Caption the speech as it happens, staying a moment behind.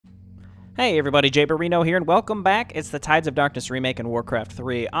Hey everybody, Jay Barino here, and welcome back. It's the Tides of Darkness Remake in Warcraft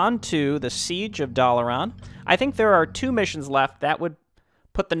 3. On to the Siege of Dalaran. I think there are 2 missions left. That would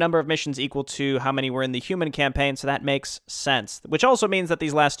put the number of missions equal to how many were in the human campaign, so that makes sense. Which also means that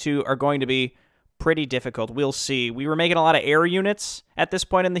these last 2 are going to be pretty difficult. We'll see. We were making a lot of air units at this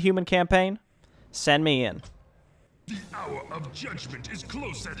point in the human campaign. Send me in. The hour of judgment is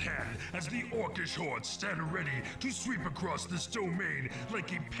close at hand as the Orcish hordes stand ready to sweep across this domain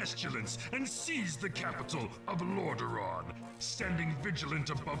like a pestilence and seize the capital of Lordaeron. Standing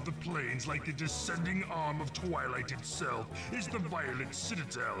vigilant above the plains like the descending arm of Twilight itself is the violent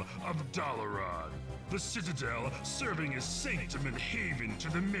citadel of Dalaran. The citadel, serving as sanctum and haven to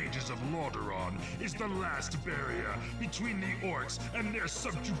the mages of Lordaeron, is the last barrier between the Orcs and their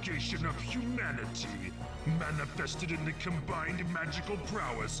subjugation of humanity. Manifested in the combined magical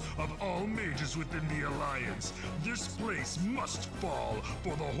prowess of all mages within the Alliance, this place must fall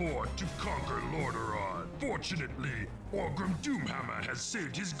for the Horde to conquer Lordaeron. Fortunately, Orgrim Doomhammer has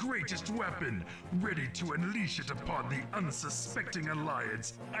saved his greatest weapon, ready to unleash it upon the unsuspecting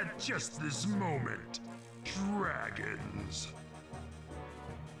Alliance at just this moment. Dragons.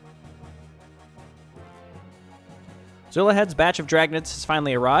 Zulahed's batch of Dragons has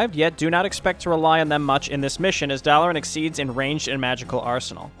finally arrived, yet do not expect to rely on them much in this mission as Dalaran exceeds in ranged and magical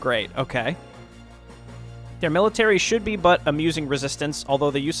arsenal. Great, okay. Their military should be but amusing resistance,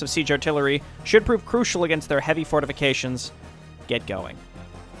 although the use of siege artillery should prove crucial against their heavy fortifications. Get going.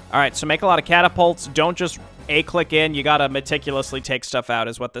 Alright, so make a lot of catapults. Don't just A-click in. You gotta meticulously take stuff out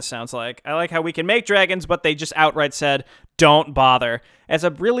is what this sounds like. I like how we can make dragons, but they just outright said, don't bother. It's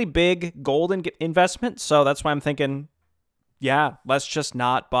a really big gold investment, so that's why I'm thinking, yeah, let's just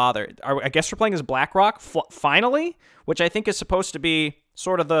not bother. I guess we're playing as Blackrock, finally? Which I think is supposed to be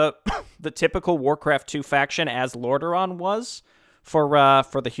sort of the the typical Warcraft 2 faction as Lordaeron was for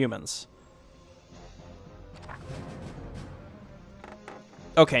the humans.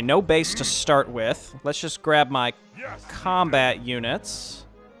 Okay, no base to start with. Let's just grab my combat units.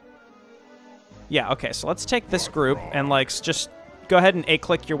 Yeah, okay, so let's take this group and, like, just go ahead and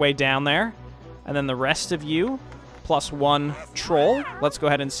A-click your way down there. And then the rest of you, plus 1 troll, let's go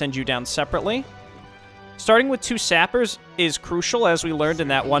ahead and send you down separately. Starting with 2 sappers is crucial, as we learned in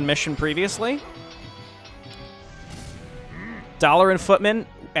that one mission previously. Dalaran footmen,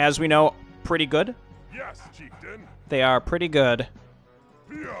 as we know, pretty good. Yes, chieftain. They are pretty good.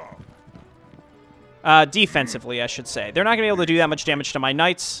 Defensively, I should say. They're not going to be able to do that much damage to my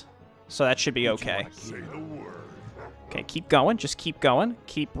knights, so that should be okay. Okay, keep going. Just keep going.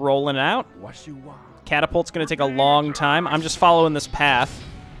 Keep rolling it out. Catapult's going to take a long time. I'm just following this path.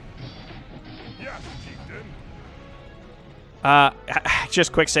 I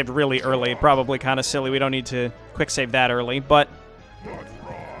just quick saved really early. Probably kind of silly. We don't need to quick save that early, but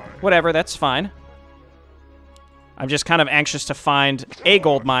whatever, that's fine. I'm just kind of anxious to find a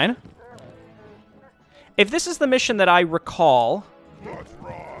gold mine. If this is the mission that I recall,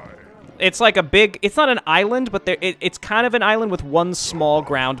 it's like a big, it's not an island, but it's kind of an island with 1 small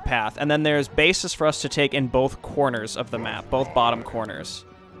ground path, and then there's bases for us to take in both corners of the map, both bottom corners.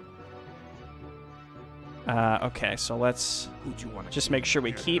 Okay, so let's just make sure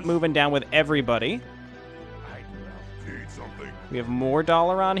we keep moving down with everybody. We have more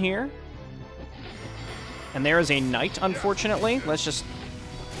Dalaran here. And there is a knight, unfortunately. Let's just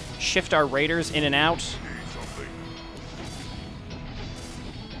shift our raiders in and out.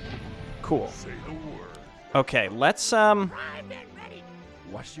 Cool. Okay, let's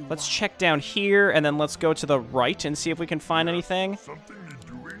check down here, and then let's go to the right and see if we can find anything.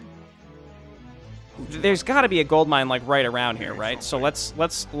 There's got to be a gold mine, like, right around here, right? So let's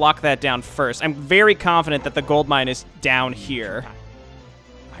lock that down first. I'm very confident that the gold mine is down here.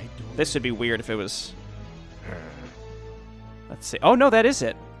 This would be weird if it was... Let's see. Oh, no, that is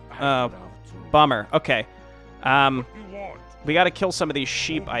it. Bummer. Okay. We got to kill some of these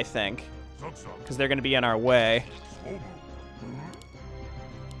sheep, I think, because they're going to be in our way.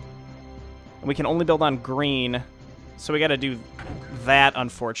 And we can only build on green, so we got to do that,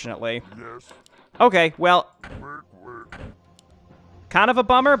 unfortunately. Okay, well, kind of a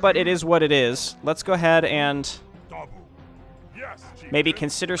bummer, but it is what it is. Let's go ahead and maybe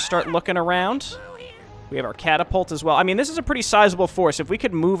consider start looking around. We have our catapult as well. I mean, this is a pretty sizable force. If we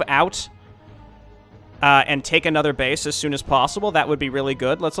could move out and take another base as soon as possible, that would be really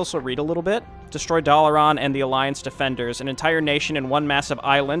good. Let's also read a little bit. Destroy Dalaran and the Alliance defenders. An entire nation in one massive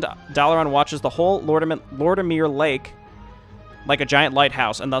island. Dalaran watches the whole Lordaeron Lake like a giant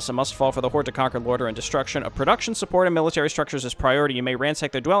lighthouse, and thus a must fall for the Horde to conquer Lordaeron destruction. A production support and military structures is priority. You may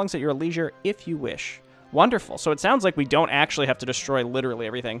ransack their dwellings at your leisure if you wish. Wonderful. So it sounds like we don't actually have to destroy literally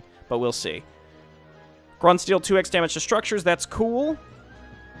everything, but we'll see. Grunts deal 2x damage to structures. That's cool.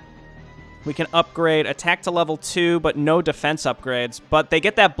 We can upgrade attack to level 2, but no defense upgrades. But they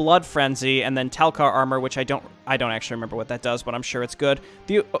get that Blood Frenzy and then Telkar armor, which I don't actually remember what that does, but I'm sure it's good.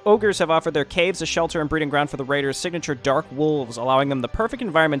 The ogres have offered their caves a shelter and breeding ground for the raiders' signature dark wolves, allowing them the perfect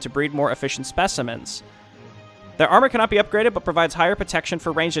environment to breed more efficient specimens. Their armor cannot be upgraded, but provides higher protection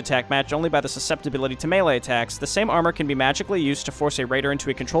for ranged attack, matched only by the susceptibility to melee attacks. The same armor can be magically used to force a raider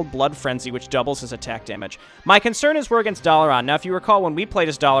into a controlled blood frenzy, which doubles his attack damage. My concern is we're against Dalaran. Now, if you recall, when we played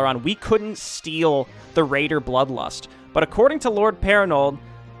as Dalaran, we couldn't steal the raider bloodlust. But according to Lord Perenolde,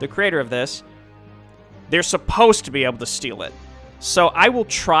 the creator of this, they're supposed to be able to steal it. So I will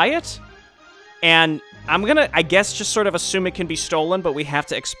try it, and I'm gonna, I guess, just sort of assume it can be stolen, but we have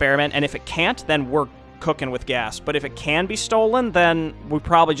to experiment, and if it can't, then we're cooking with gas. But if it can be stolen, then we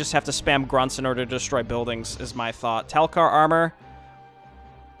probably just have to spam grunts in order to destroy buildings, is my thought. Telkar armor.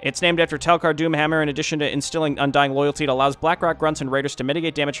 It's named after Telkar Doomhammer. In addition to instilling undying loyalty, it allows Blackrock grunts and raiders to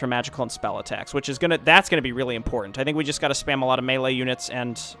mitigate damage from magical and spell attacks, which is that's gonna be really important. I think we just gotta spam a lot of melee units,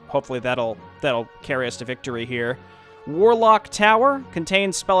 and hopefully that'll carry us to victory here. Warlock Tower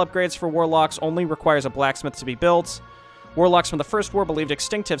contains spell upgrades for warlocks, only requires a blacksmith to be built. Warlocks from the First War, believed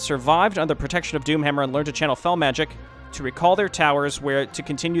extinct, have survived under the protection of Doomhammer and learned to channel fell magic to recall their towers where to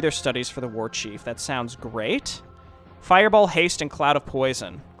continue their studies for the War Chief. That sounds great. Fireball, Haste, and Cloud of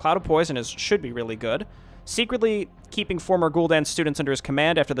Poison. Cloud of Poison should be really good. Secretly keeping former Gul'dan students under his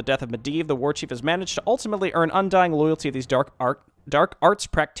command after the death of Medivh, the War Chief has managed to ultimately earn undying loyalty of these dark arts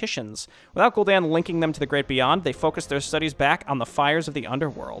practitioners. Without Gul'dan linking them to the Great Beyond, they focus their studies back on the fires of the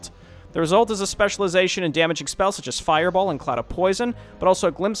underworld. The result is a specialization in damaging spells such as Fireball and Cloud of Poison, but also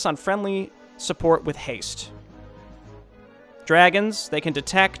a glimpse on friendly support with Haste. Dragons, they can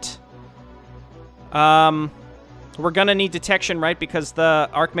detect. We're gonna need detection, right? Because the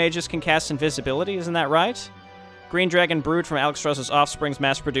Archmages can cast invisibility, isn't that right? Green Dragon brood from Alexstras's offsprings,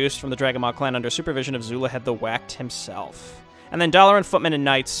 mass-produced from the Dragonmaw clan under supervision of Zulahed the Whacked himself. And then Dalaran Footmen and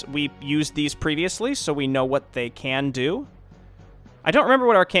Knights, we used these previously, so we know what they can do. I don't remember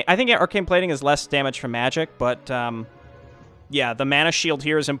what Arcane... I think Arcane Plating is less damage from magic, but, yeah, the Mana Shield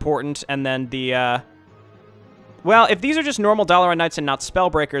here is important, and then the, well, if these are just normal Dalaran Knights and not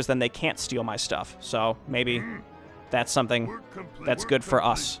Spellbreakers, then they can't steal my stuff, so maybe that's something that's good for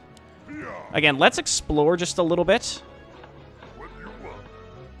us. Again, let's explore just a little bit.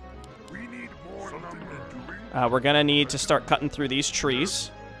 We're gonna need to start cutting through these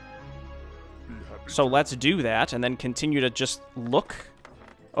trees. So let's do that, and then continue to just look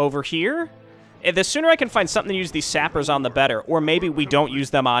over here. The sooner I can find something to use these sappers on, the better. Or maybe we don't use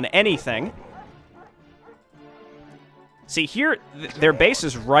them on anything. See, here, their base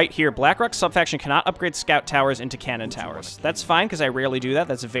is right here. Blackrock subfaction cannot upgrade scout towers into cannon towers. That's fine, because I rarely do that.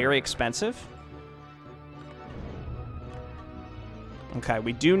 That's very expensive. Okay,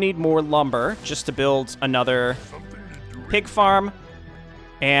 we do need more lumber just to build another pig farm.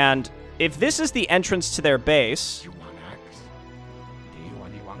 And if this is the entrance to their base,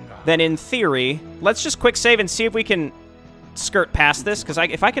 then in theory, let's just quick save and see if we can skirt past this, because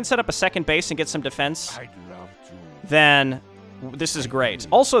if I can set up a second base and get some defense, then this is great.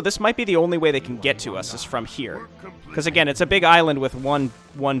 Also, this might be the only way they can get to us is from here, because again, it's a big island with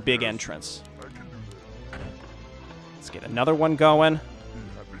one big entrance. Let's get another one going.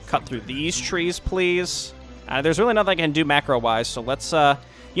 Cut through these trees, please. There's really nothing I can do macro-wise, so let's,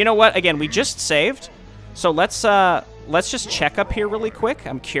 you know what? Again, we just saved, so let's just check up here really quick.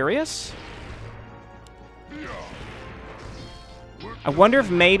 I'm curious. I wonder if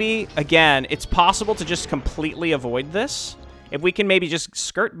maybe, again, it's possible to just completely avoid this. If we can maybe just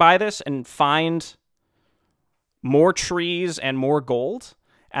skirt by this and find more trees and more gold,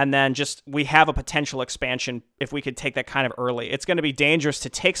 and then just, we have a potential expansion if we could take that kind of early. It's going to be dangerous to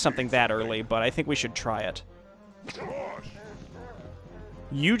take something that early, but I think we should try it.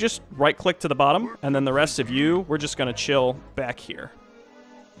 You just right-click to the bottom, and then the rest of you, we're just going to chill back here.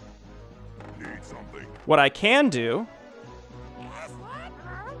 What I can do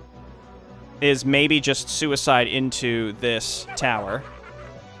is maybe just suicide into this tower.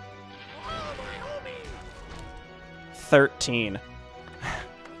 13.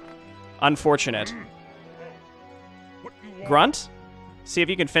 Unfortunate. Grunt? See if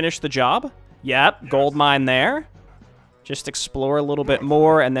you can finish the job? Yep, gold mine there. Just explore a little bit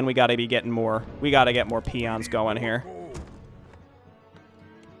more, and then we gotta be getting more. We gotta get more peons going here.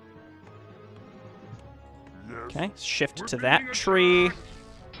 Okay, shift to that tree.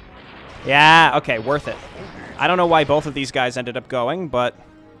 Yeah, okay, worth it. I don't know why both of these guys ended up going, but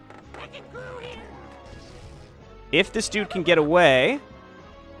If this dude can get away,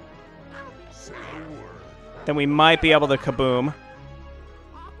 then we might be able to kaboom.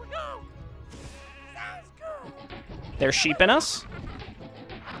 They're sheeping us.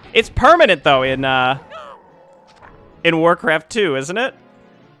 It's permanent, though, in Warcraft 2, isn't it?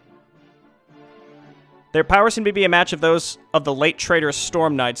 Their powers seem to be a match of those of the late traitorous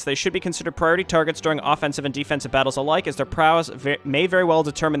Storm Knights. They should be considered priority targets during offensive and defensive battles alike, as their prowess may very well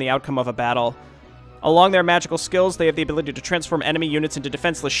determine the outcome of a battle. Along their magical skills, they have the ability to transform enemy units into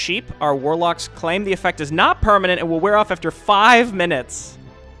defenseless sheep. Our warlocks claim the effect is not permanent and will wear off after 5 minutes.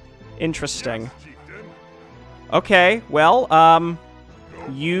 Interesting. Okay, well,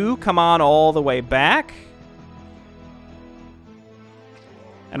 you come on all the way back.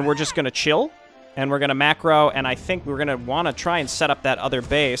 And we're just going to chill. And we're going to macro, and I think we're going to want to try and set up that other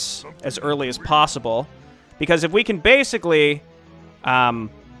base as early as possible. Because if we can basically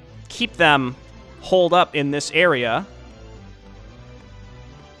keep them holed up in this area,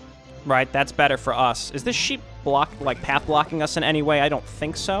 right, that's better for us. Is this sheep path blocking us in any way? I don't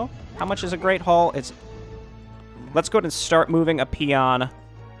think so. How much is a Great Hall? It's... Let's go ahead and start moving a peon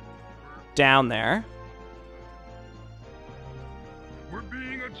down there.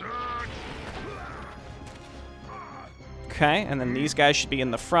 Okay, and then these guys should be in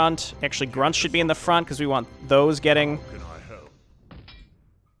the front. Actually, grunts should be in the front because we want those getting...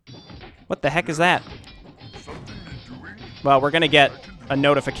 What the heck is that? Well, we're going to get a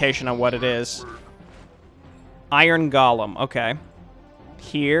notification on what it is. Iron Golem, okay.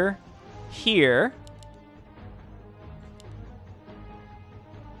 Here. Here.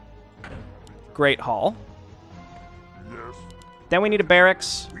 Great Hall. Then we need a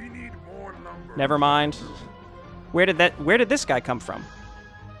barracks. Never mind. Where did this guy come from?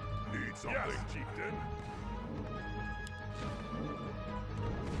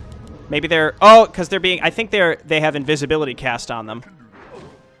 Maybe they're... Oh, because they're being... I think they have invisibility cast on them.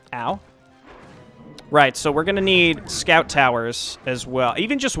 Ow. Right, so we're going to need scout towers as well.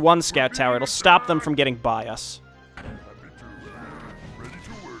 Even just one scout tower. It'll stop them from getting by us.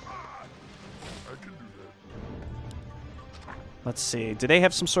 Let's see. Do they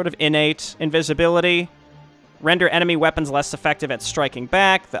have some sort of innate invisibility? Render enemy weapons less effective at striking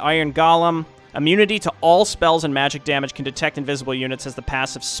back. The Iron Golem. Immunity to all spells and magic damage, can detect invisible units as the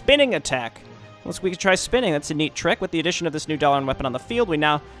passive spinning attack. We could try spinning. That's a neat trick. With the addition of this new Dalaran weapon on the field, we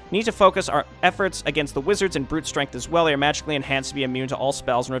now need to focus our efforts against the wizards and brute strength as well. They are magically enhanced to be immune to all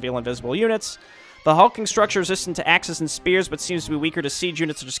spells and reveal invisible units. The hulking structure is resistant to axes and spears, but seems to be weaker to siege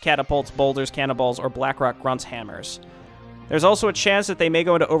units such as catapults, boulders, cannonballs, or Blackrock grunts' hammers. There's also a chance that they may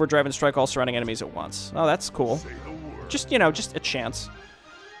go into overdrive and strike all surrounding enemies at once. Oh, that's cool. Just, you know, just a chance.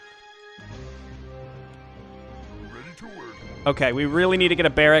 Okay, we really need to get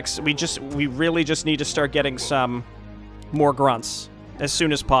a barracks. We really just need to start getting some more grunts as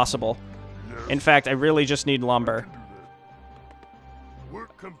soon as possible. In fact, I really just need lumber.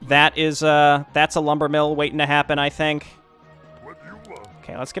 That's a lumber mill waiting to happen, I think.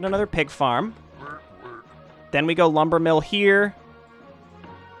 Okay, let's get another pig farm. Then we go lumber mill here.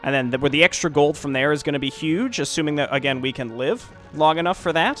 And then where the extra gold from there is going to be huge, assuming that, again, we can live long enough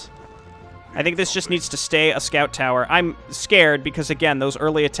for that. I think this just needs to stay a scout tower. I'm scared because, again, those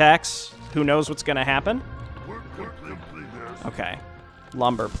early attacks, who knows what's going to happen? Okay.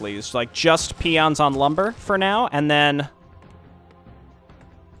 Lumber, please. Like, just peons on lumber for now, and then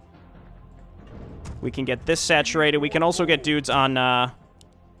we can get this saturated. We can also get dudes on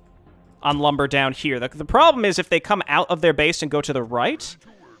lumber down here. The problem is if they come out of their base and go to the right,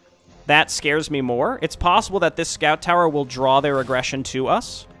 that scares me more. It's possible that this scout tower will draw their aggression to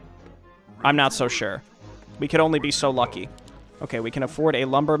us. I'm not so sure. We could only be so lucky. Okay, we can afford a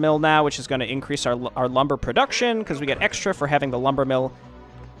lumber mill now, which is going to increase our lumber production, because we get extra for having the lumber mill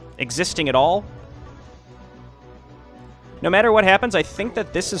existing at all. No matter what happens, I think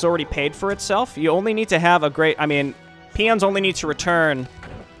that this is already paid for itself. You only need to have a great... I mean, peons only need to return,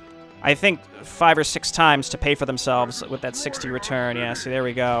 I think, 5 or 6 times to pay for themselves with that 60 return. Yeah, see, there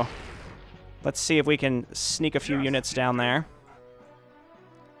we go. Let's see if we can sneak a few units down there.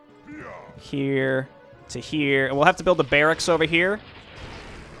 Here to here. And we'll have to build a barracks over here.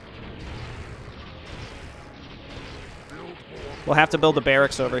 We'll have to build a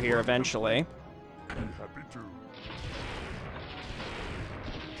barracks over here eventually.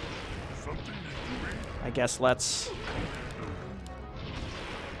 I guess let's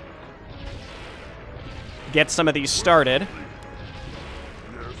get some of these started.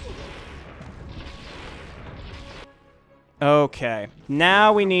 Okay,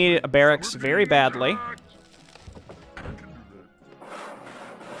 now we need a barracks very badly.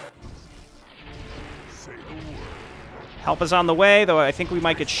 Help is on the way, though I think we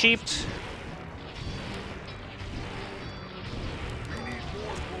might get sheeped.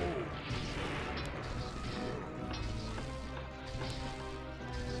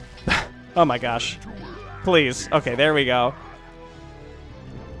 Oh my gosh. Please. Okay, there we go.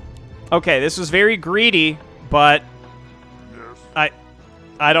 Okay, this was very greedy, but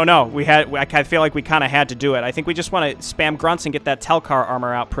I don't know. I feel like we kind of had to do it. I think we just want to spam grunts and get that Telkar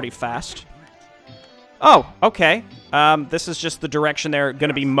armor out pretty fast. Oh, okay. This is just the direction they're going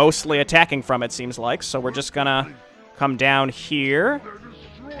to be mostly attacking from, it seems like. So we're just going to come down here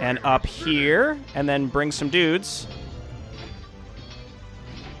and up here and then bring some dudes.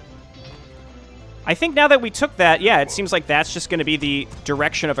 I think now that we took that, yeah, it seems like that's just going to be the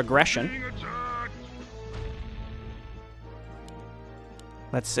direction of aggression.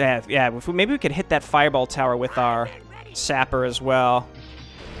 Let's, yeah, maybe we could hit that fireball tower with our sapper as well.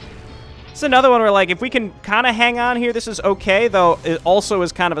 It's another one where, like, if we can kind of hang on here, this is okay, though it also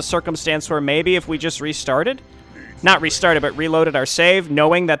is kind of a circumstance where maybe if we just restarted, not restarted, but reloaded our save,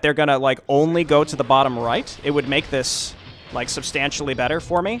 knowing that they're going to, like, only go to the bottom right, it would make this, like, substantially better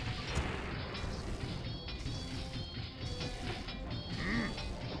for me.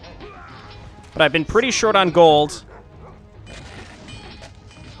 But I've been pretty short on gold.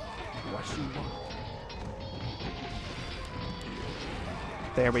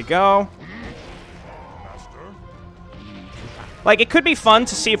 There we go. Like, it could be fun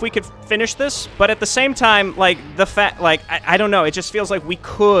to see if we could finish this, but at the same time, like, I don't know, it just feels like we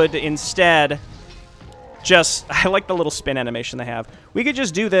could instead just, I like the little spin animation they have. We could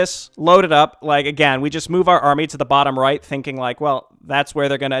just do this, load it up, like, again, we just move our army to the bottom right, thinking like, well, that's where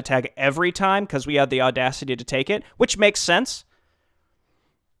they're going to attack every time, because we had the audacity to take it, which makes sense.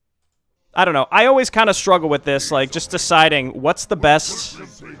 I don't know, I always kind of struggle with this, like, just deciding what's the best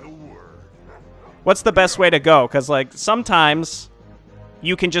way to go, because, like, sometimes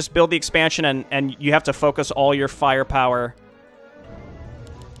you can just build the expansion and you have to focus all your firepower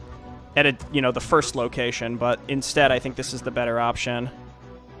at the first location, but instead I think this is the better option.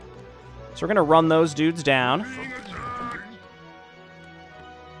 So we're gonna run those dudes down.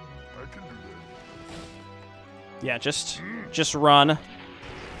 Yeah, just run.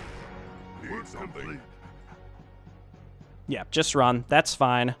 Yeah, just run. That's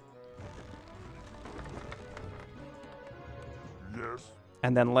fine.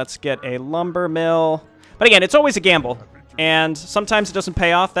 And then let's get a lumber mill. But again, it's always a gamble. And sometimes it doesn't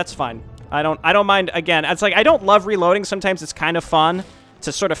pay off. That's fine. I don't mind. Again, it's like I don't love reloading. Sometimes it's kind of fun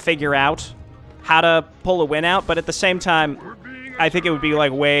to sort of figure out how to pull a win out, but at the same time, I think it would be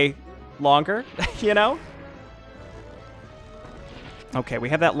like way longer, you know? Okay, we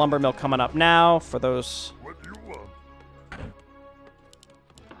have that lumber mill coming up now for those.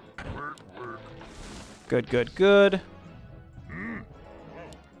 Good, good, good.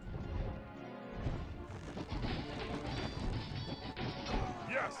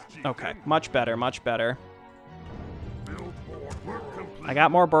 Okay, much better, much better. I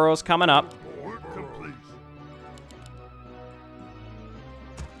got more burrows coming up.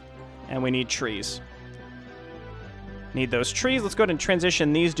 And we need trees. Need those trees. Let's go ahead and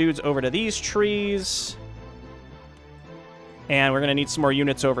transition these dudes over to these trees. And we're going to need some more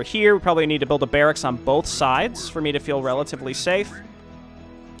units over here. We probably need to build a barracks on both sides for me to feel relatively safe.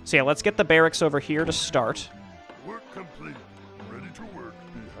 So yeah, let's get the barracks over here to start. Work complete. Ready to work.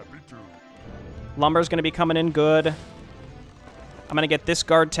 Be happy to. Lumber's going to be coming in good. I'm going to get this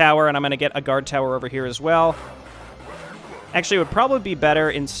guard tower, and I'm going to get a guard tower over here as well. Actually, it would probably be better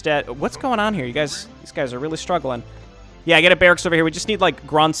instead... What's going on here? You guys, these guys are really struggling. Yeah, I get a barracks over here. We just need, like,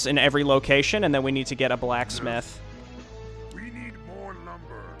 grunts in every location, and then we need to get a blacksmith. We need more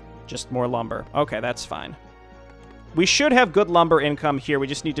lumber. Just more lumber. Okay, that's fine. We should have good lumber income here. We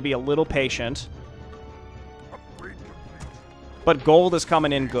just need to be a little patient. But gold is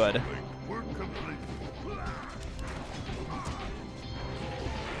coming in good.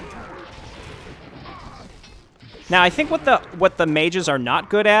 Now, I think what the mages are not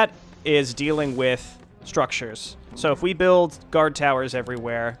good at is dealing with structures. So if we build guard towers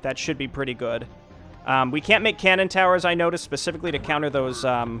everywhere, that should be pretty good. We can't make cannon towers, I noticed, specifically to counter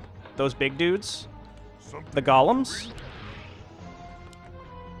those big dudes. The golems.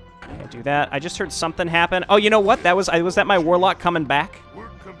 Can't do that. I just heard something happen. Oh, you know what? Was that my warlock coming back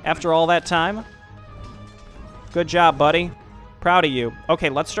after all that time? Good job, buddy. Proud of you. Okay,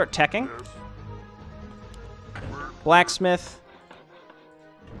 let's start teching. Blacksmith.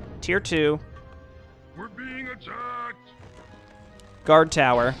 Tier 2. We're being attacked. Guard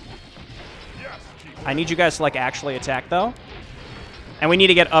tower. I need you guys to, like, actually attack, though. And we need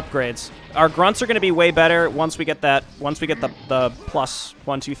to get upgrades. our grunts are going to be way better once we get that. Once we get the plus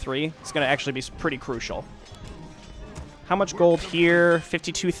 1, 2, 3. It's going to actually be pretty crucial. How much gold here?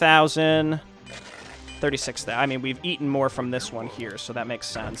 52,000. 36,000. I mean, we've eaten more from this one here, so that makes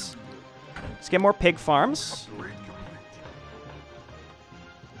sense. Let's get more pig farms.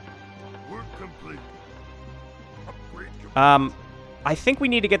 I think we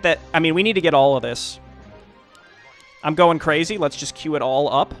need to get that. I mean, we need to get all of this. I'm going crazy. Let's just queue it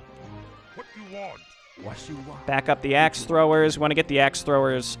all up. Back up the axe throwers. We want to get the axe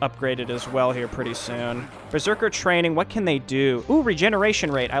throwers upgraded as well here pretty soon. Berserker training. What can they do? Ooh,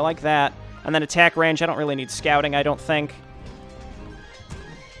 regeneration rate. I like that. And then attack range. I don't really need scouting, I don't think.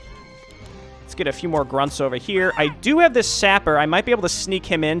 Let's get a few more grunts over here. I do have this sapper. I might be able to sneak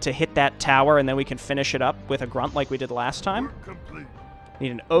him in to hit that tower, and then we can finish it up with a grunt like we did last time.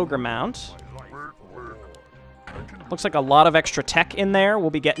 Need an ogre mount. Looks like a lot of extra tech in there. We'll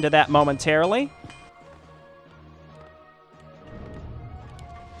be getting to that momentarily.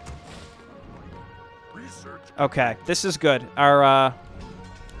 Okay, this is good. Our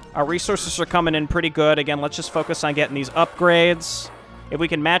resources are coming in pretty good. Again, let's just focus on getting these upgrades. If we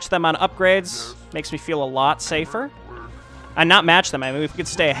can match them on upgrades, makes me feel a lot safer. And not match them. I mean, if we could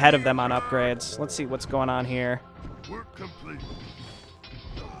stay ahead of them on upgrades. Let's see what's going on here.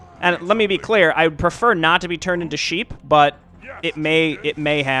 And let me be clear, I would prefer not to be turned into sheep, but it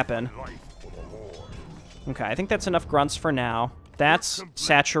may happen. Okay, I think that's enough grunts for now. That's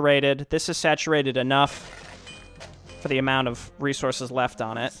saturated. This is saturated enough for the amount of resources left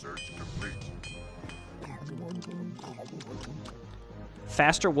on it.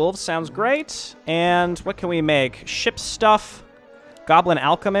 Faster wolves sounds great. And what can we make? Ship stuff. Goblin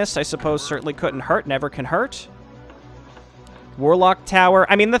alchemist, I suppose, certainly couldn't hurt. Never can hurt. Warlock tower.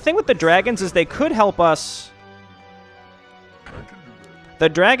 I mean, the thing with the dragons is they could help us. The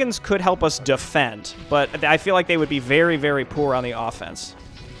dragons could help us defend, but I feel like they would be very, very poor on the offense.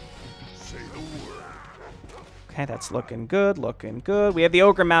 Okay, that's looking good, looking good. We have the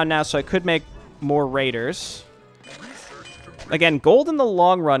ogre mound now, so I could make more raiders. Again, gold in the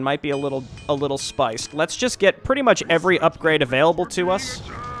long run might be a little spiced. Let's just get pretty much every upgrade available to us.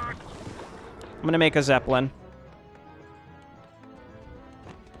 I'm gonna make a Zeppelin.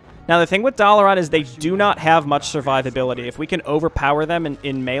 Now, the thing with Dalaran is they do not have much survivability. If we can overpower them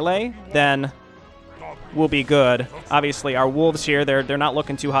in melee, then we'll be good. Obviously, our wolves here, they're not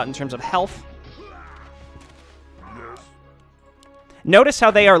looking too hot in terms of health. Notice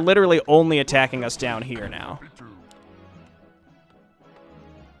how they are literally only attacking us down here now.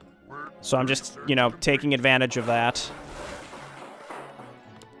 So I'm just, you know, taking advantage of that.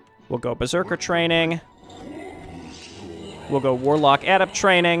 We'll go Berserker training. We'll go Warlock Adept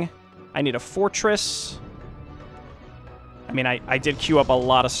training. I need a fortress. I mean, I did queue up a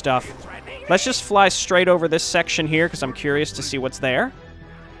lot of stuff. Let's just fly straight over this section here because I'm curious to see what's there.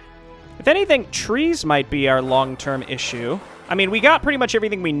 If anything, trees might be our long-term issue. I mean, we got pretty much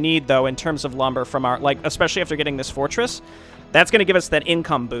everything we need, though, in terms of lumber from our, like, especially after getting this fortress. That's going to give us that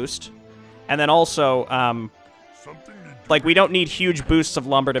income boost. And then also, like, we don't need huge boosts of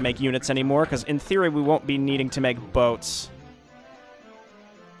lumber to make units anymore, because in theory, we won't be needing to make boats.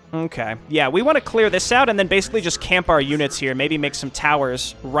 Okay. Yeah, we want to clear this out and then basically just camp our units here. Maybe make some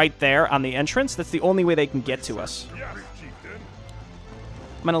towers right there on the entrance. That's the only way they can get to us.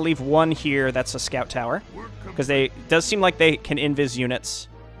 I'm going to leave one here that's a scout tower, because it does seem like they can invis units.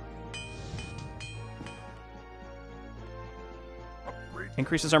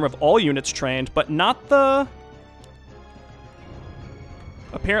 Increases armor of all units trained, but not the...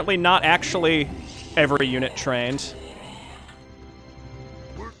 Apparently not actually every unit trained.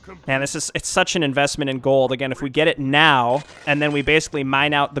 Man, it's such an investment in gold. Again, if we get it now, and then we basically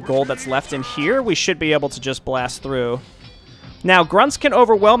mine out the gold that's left in here, we should be able to just blast through. Now, grunts can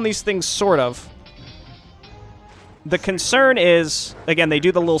overwhelm these things, sort of. The concern is, again, they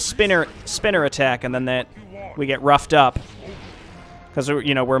do the little spinner attack, and then we get roughed up. Because,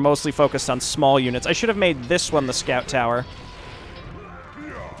 you know, we're mostly focused on small units. I should have made this one the scout tower.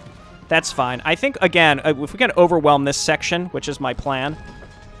 That's fine. I think, again, if we can overwhelm this section, which is my plan,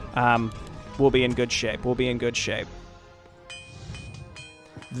 we'll be in good shape. We'll be in good shape.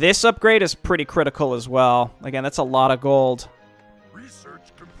 This upgrade is pretty critical as well. Again, that's a lot of gold.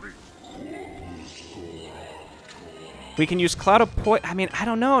 We can use Cloud of Poison. I mean, I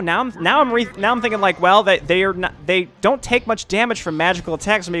don't know. Now I'm thinking like, well, they don't take much damage from magical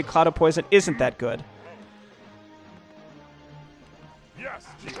attacks. Maybe Cloud of Poison isn't that good.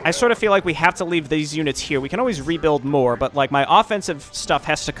 I sort of feel like we have to leave these units here. We can always rebuild more, but like my offensive stuff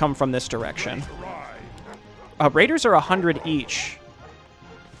has to come from this direction. Raiders are 100 each.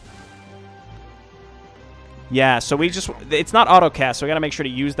 Yeah, so it's not auto-cast, so we gotta make sure to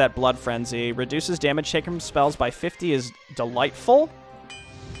use that Blood Frenzy. Reduces damage taken from spells by 50 is delightful.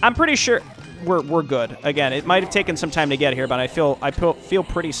 I'm pretty sure we're good. Again, it might have taken some time to get here, but I feel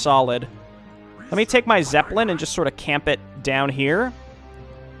pretty solid. Let me take my Zeppelin and just sort of camp it down here.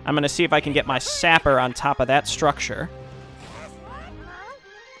 I'm gonna see if I can get my Sapper on top of that structure.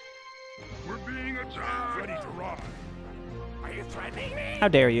 We're being attacked. Ready to rock. Are you threatening me? How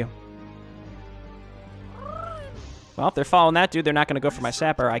dare you? Well, if they're following that dude, they're not going to go for my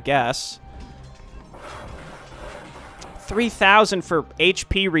Sapper, I guess. 3,000 for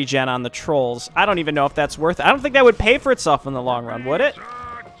HP regen on the trolls. I don't even know if that's worth it. I don't think that would pay for itself in the long run, would it?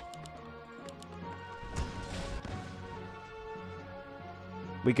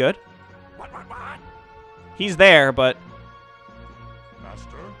 We good? What? He's there, but...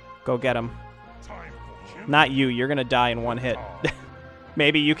 Master? Go get him. Time for him. Not you. You're going to die in one hit.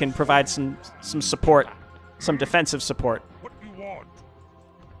 Maybe you can provide some support. Some defensive support. What do you want?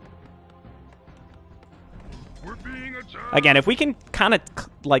 We're being attacked. Again, if we can kind of,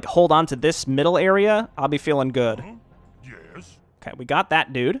 like, hold on to this middle area, I'll be feeling good. Huh? Yes. Okay, we got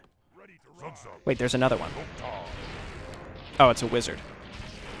that dude. Ready to rock. Wait, there's another one. Oh, it's a wizard.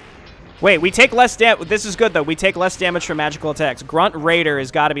 Wait, we take less damage. This is good, though. We take less damage from magical attacks. Grunt Raider has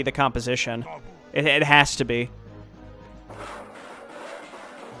got to be the composition. It has to be.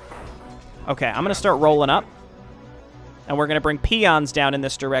 Okay, I'm going to start rolling up. And we're going to bring peons down in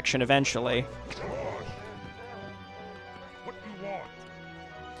this direction eventually. What do you want?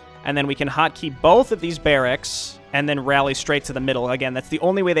 And then we can hotkey both of these barracks and then rally straight to the middle. Again, that's the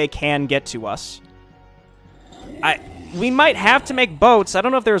only way they can get to us. We might have to make boats. I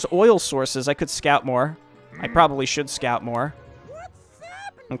don't know if there's oil sources. I could scout more. I probably should scout more.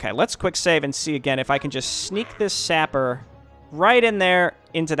 Okay, let's quick save and see again if I can just sneak this Sapper right in there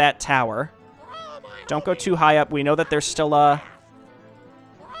into that tower. Don't go too high up. We know that there's still a...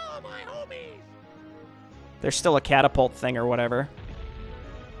 There's still a catapult thing or whatever.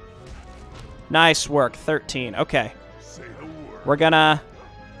 Nice work. 13. Okay. We're gonna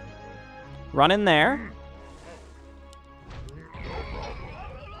run in there.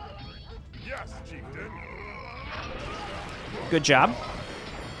 Yes, chieftain. Good job.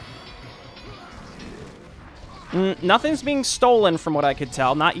 Nothing's being stolen from what I could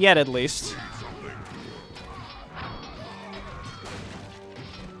tell. Not yet, at least.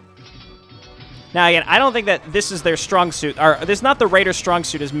 Now, again, I don't think that this is their strong suit. Or, this is not the Raider's strong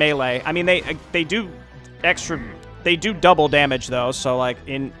suit is melee. I mean, they do double damage, though. So, like,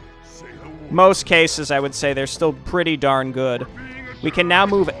 in most cases, I would say they're still pretty darn good. We can now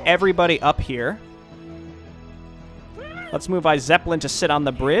move everybody up here. Let's move our Zeppelin to sit on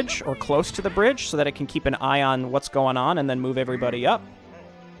the bridge, or close to the bridge, so that it can keep an eye on what's going on, and then move everybody up.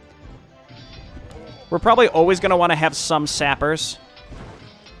 We're probably always going to want to have some sappers.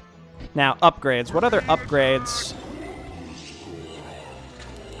 Now, upgrades. What other upgrades?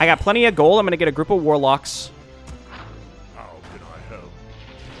 I got plenty of gold. I'm going to get a group of warlocks. How can I help?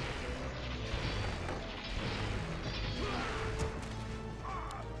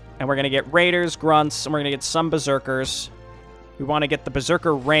 And we're going to get raiders, grunts, and we're going to get some berserkers. We want to get the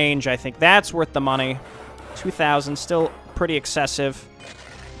berserker range, I think. That's worth the money. 2,000, still pretty excessive.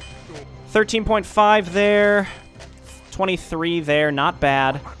 13.5 there. 23 there, not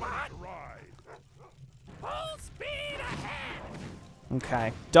bad.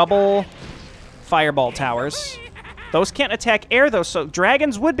 Okay, double fireball towers. Those can't attack air, though, so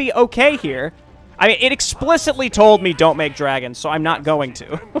dragons would be okay here. I mean, it explicitly told me don't make dragons, so I'm not going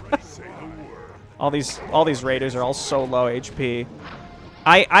to. all these raiders are all so low HP.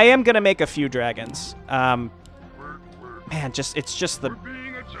 I am gonna make a few dragons. Man, it's just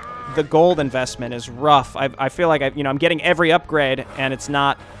the gold investment is rough. I feel like I'm getting every upgrade, and it's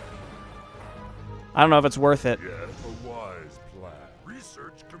not. I don't know if it's worth it.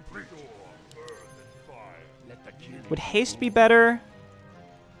 Would haste be better?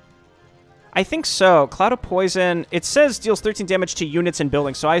 I think so. Cloud of Poison. It says deals 13 damage to units and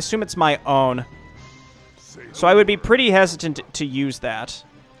buildings, so I assume it's my own. So I would be pretty hesitant to use that.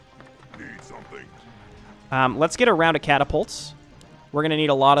 Let's get a round of catapults. We're going to need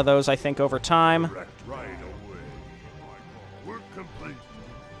a lot of those, I think, over time.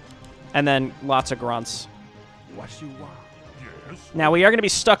 And then lots of grunts. Now, we are going to be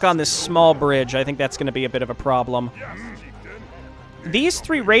stuck on this small bridge. I think that's going to be a bit of a problem. These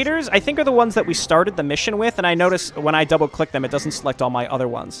three raiders, I think, are the ones that we started the mission with, and I notice when I double-click them, it doesn't select all my other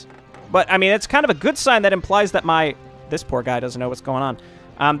ones. But, I mean, it's kind of a good sign that implies that this poor guy doesn't know what's going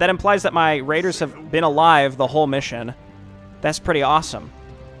on. That implies that my raiders have been alive the whole mission. That's pretty awesome.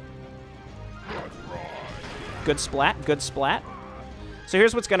 Good splat. Good splat. So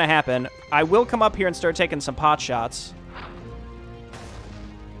here's what's going to happen. I will come up here and start taking some pot shots.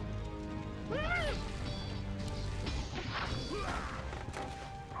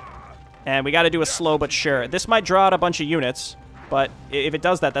 And we got to do a slow but sure. This might draw out a bunch of units, but if it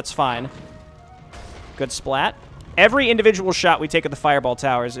does that, that's fine. Good splat. Every individual shot we take at the fireball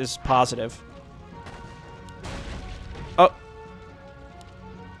towers is positive. Oh.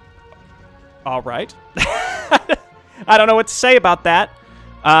 All right. I don't know what to say about that.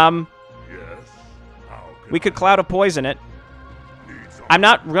 We could Cloud of Poison it. I'm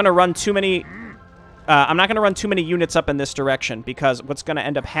not going to run too many... I'm not going to run too many units up in this direction, because what's going to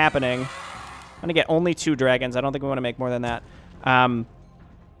end up happening... I'm going to get only 2 dragons. I don't think we want to make more than that.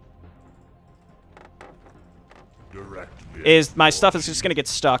 Is my stuff is just going to get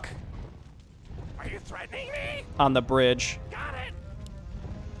stuck. Are you threatening me? On the bridge. Got it.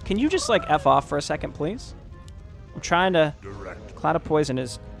 Can you just, like, F off for a second, please? I'm trying to... Cloud of Poison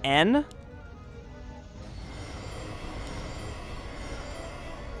is N.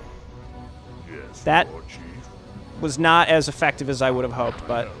 That was not as effective as I would have hoped,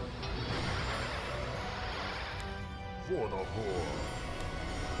 but... For the Horde.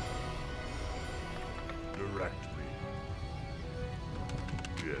 Direct me.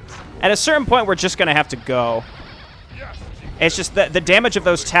 Yes. At a certain point, we're just going to have to go. It's just the damage of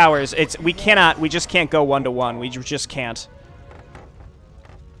those towers, we just can't go 1-to-1. We just can't.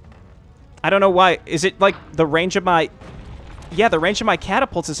 I don't know why. Is it, like, the range of my... Yeah, the range of my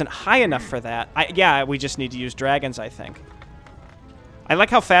catapults isn't high enough for that. Yeah, we just need to use dragons, I think. I like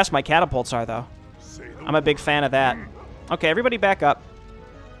how fast my catapults are, though. I'm a big fan of that. Okay, everybody back up.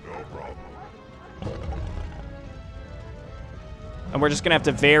 No problem. And we're just going to have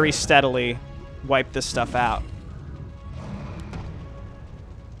to very steadily wipe this stuff out.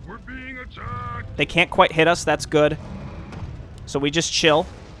 We're being attacked. They can't quite hit us. That's good. So we just chill.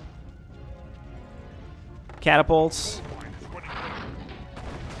 Catapults.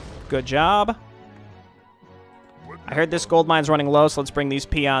 Good job. I heard this gold mine's running low, so let's bring these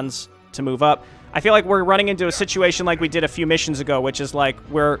peons to move up. I feel like we're running into a situation like we did a few missions ago, which is like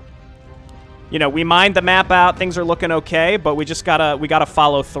you know, we mined the map out, things are looking okay, but we just gotta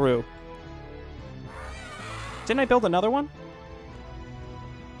follow through. Didn't I build another one?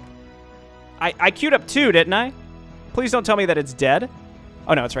 I queued up 2, didn't I? Please don't tell me that it's dead.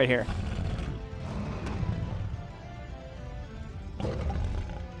 Oh no, it's right here.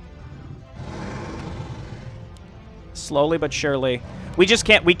 Slowly but surely. We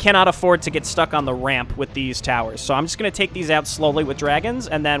cannot afford to get stuck on the ramp with these towers. So I'm just going to take these out slowly with dragons,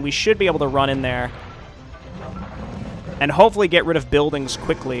 and then we should be able to run in there and hopefully get rid of buildings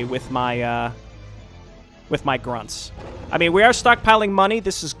quickly with my grunts. I mean, we are stockpiling money.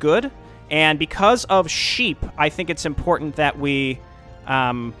 This is good. And because of sheep, I think it's important that we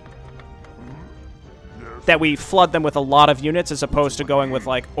flood them with a lot of units as opposed to going with,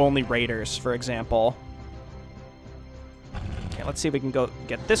 like, only raiders, for example. Okay, let's see if we can go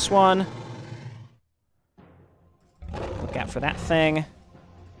get this one. Look out for that thing.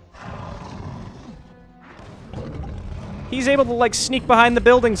 He's able to, like, sneak behind the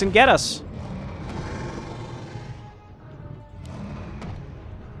buildings and get us.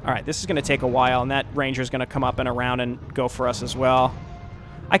 Alright, this is going to take a while, and that ranger's going to come up and around and go for us as well.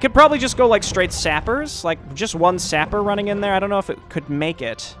 I could probably just go, like, straight sappers. Like, just one sapper running in there. I don't know if it could make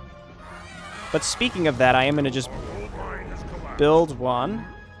it. But speaking of that, I am going to just build one.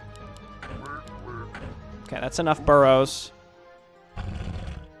 Okay, that's enough burrows.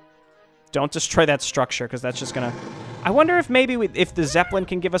 Don't destroy that structure, because that's just gonna... I wonder if maybe if the Zeppelin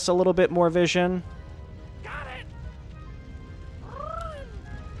can give us a little bit more vision. Got it.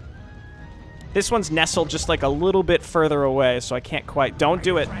 This one's nestled just like a little bit further away, so I can't quite... Don't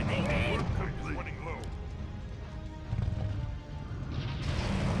do it.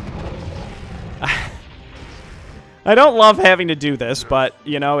 I don't love having to do this, but,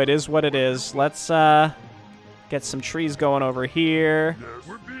 you know, it is what it is. Let's, get some trees going over here.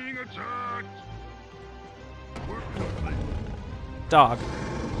 We're being attacked. Dog.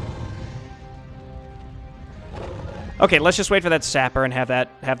 Okay, let's just wait for that sapper and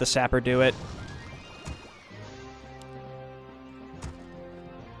have the sapper do it.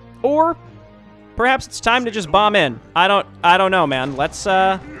 Or perhaps it's time to just bomb in. I don't know, man. Let's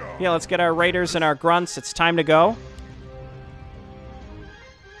let's get our raiders and our grunts. It's time to go.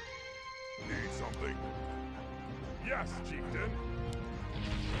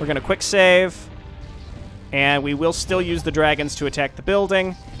 We're going to quick save, and we will still use the dragons to attack the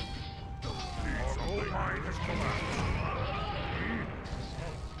building.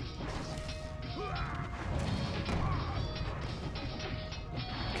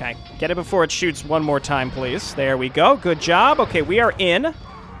 Okay, get it before it shoots one more time, please. There we go. Good job. Okay, we are in.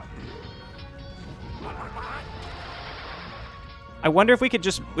 I wonder if we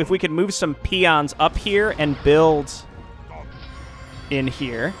could move some peons up here and build in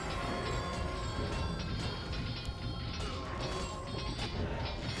here.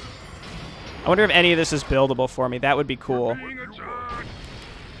 I wonder if any of this is buildable for me. That would be cool.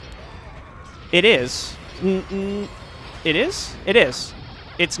 It is. It is? It is.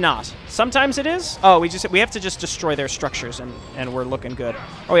 It's not. Sometimes it is. Oh, we have to just destroy their structures and we're looking good.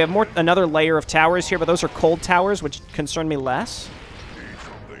 Oh, we have another layer of towers here, but those are cold towers, which concern me less.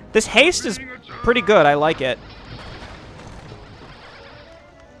 This haste is pretty good. I like it.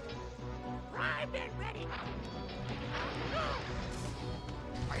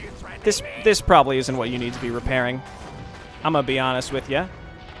 This probably isn't what you need to be repairing. I'm gonna be honest with you.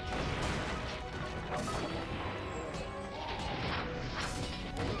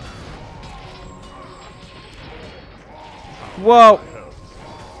 Whoa!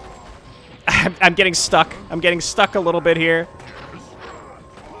 I'm getting stuck. I'm getting stuck a little bit here.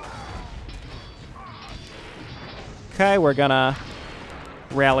 Okay, we're gonna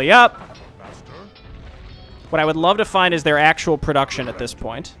rally up. What I would love to find is their actual production at this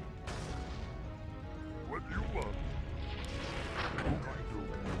point.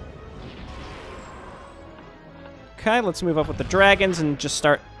 Okay, let's move up with the dragons and just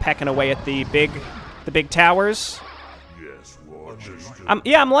start pecking away at the big towers.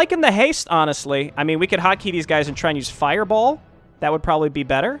 Yeah, I'm liking the haste, honestly. I mean, we could hotkey these guys and try and use Fireball. That would probably be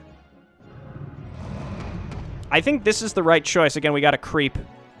better. I think this is the right choice. Again, we got to creep.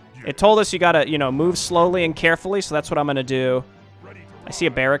 It told us you got to, you know, move slowly and carefully, so that's what I'm going to do. I see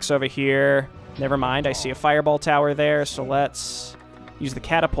a barracks over here. Never mind, I see a Fireball tower there, so let's use the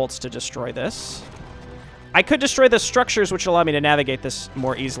catapults to destroy this. I could destroy the structures, which will allow me to navigate this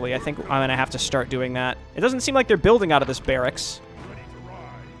more easily. I think I'm going to have to start doing that. It doesn't seem like they're building out of this barracks.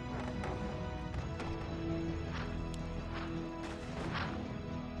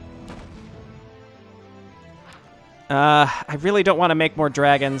 I really don't want to make more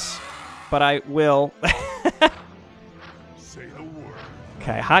dragons, but I will.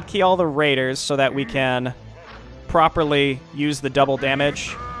 Okay, hotkey all the raiders so that we can properly use the double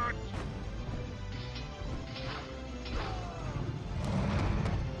damage.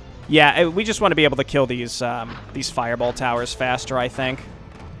 Yeah, we just want to be able to kill these fireball towers faster, I think.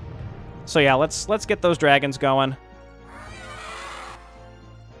 So yeah, let's get those dragons going.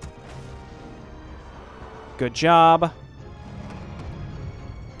 Good job.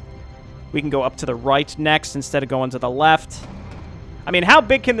 We can go up to the right next instead of going to the left. I mean, how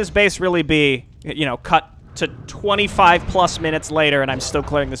big can this base really be? You know, cut to 25 plus minutes later and I'm still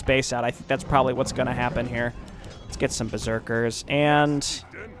clearing this base out. I think that's probably what's going to happen here. Let's get some berserkers and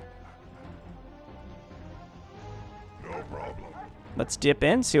let's dip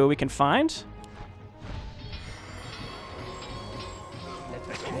in, see what we can find.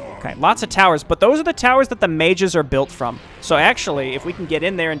 Okay, lots of towers, but those are the towers that the mages are built from. So actually, if we can get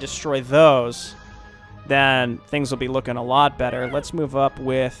in there and destroy those, then things will be looking a lot better. Let's move up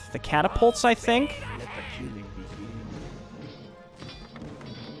with the catapults, I think.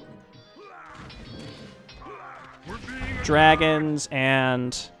 Dragons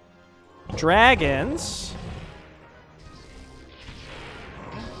and dragons.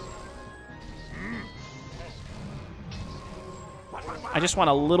 I just want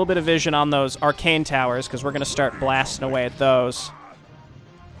a little bit of vision on those arcane towers because we're going to start blasting away at those.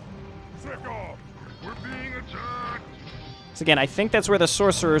 So again, I think that's where the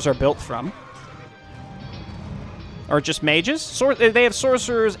sorcerers are built from. Or just mages? They have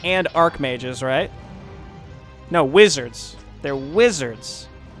sorcerers and archmages, right? No, wizards. They're wizards.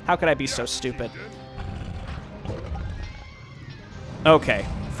 How could I be so stupid? Okay.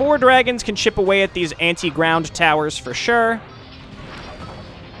 4 dragons can chip away at these anti-ground towers for sure.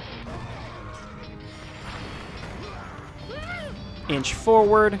 Inch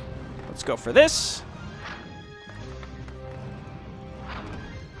forward. Let's go for this.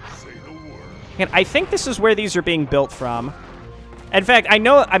 And I think this is where these are being built from. In fact, I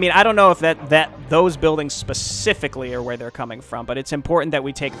don't know if those buildings specifically are where they're coming from, but it's important that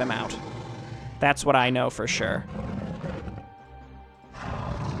we take them out. That's what I know for sure.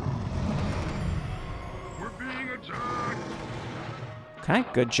 Okay,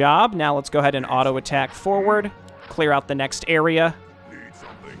 good job. Now let's go ahead and auto-attack forward. Clear out the next area.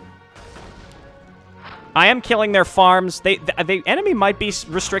 I am killing their farms. The enemy might be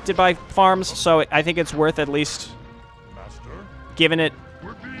restricted by farms, so I think it's worth at least giving it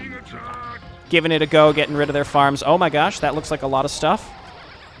a go, getting rid of their farms. Oh my gosh, that looks like a lot of stuff.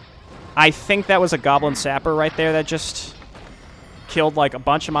 I think that was a goblin sapper right there that just killed like a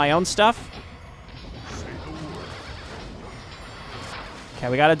bunch of my own stuff. Okay,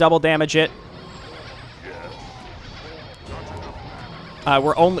 we gotta double damage it.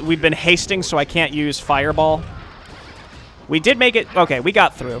 We've been hasting, so I can't use fireball. We did make it. Okay, we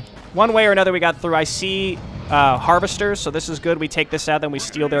got through. One way or another, we got through. I see harvesters, so this is good. We take this out, then we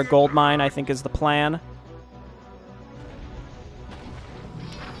steal their gold mine, I think is the plan.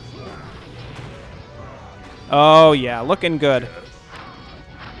 Oh, yeah, looking good.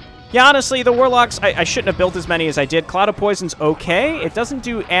 Yeah, honestly, the Warlocks, I shouldn't have built as many as I did. Cloud of Poison's okay. It doesn't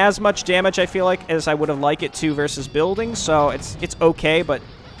do as much damage, I feel like, as I would have liked it to versus building, so it's okay, but,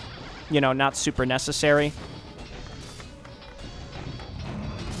 you know, not super necessary.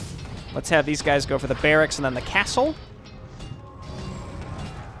 Let's have these guys go for the barracks and then the castle.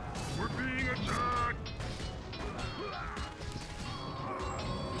 We're being attacked.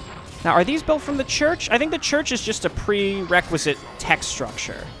 Now, are these built from the church? I think the church is just a prerequisite tech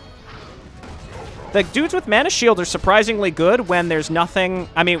structure. The dudes with Mana Shield are surprisingly good when there's nothing...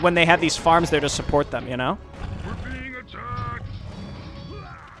 I mean, when they have these farms there to support them, you know? We're being attacked.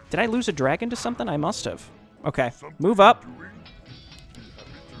 Did I lose a dragon to something? I must have. Okay, move up.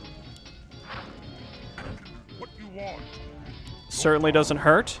 What you want? Certainly doesn't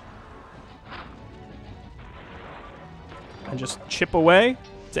hurt. And just chip away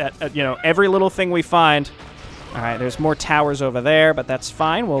at you know, every little thing we find. All right, there's more towers over there, but that's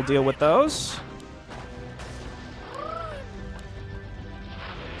fine. We'll deal with those.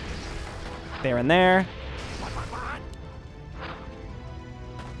 There and there.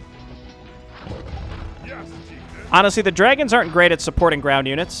 Honestly, the dragons aren't great at supporting ground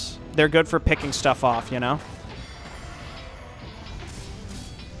units. They're good for picking stuff off, you know?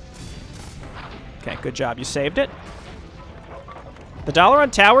 Okay, good job. You saved it. The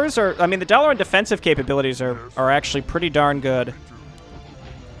Dalaran towers are... I mean, the Dalaran defensive capabilities are actually pretty darn good.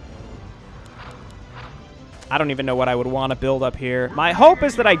 I don't even know what I would want to build up here. My hope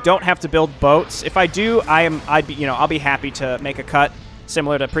is that I don't have to build boats. If I do, I'll be happy to make a cut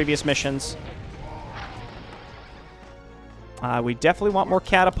similar to previous missions. We definitely want more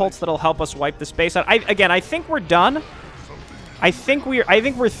catapults that'll help us wipe this base out. Again, I think we're done. I think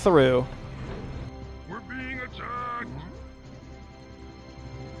we're through. We're being attacked.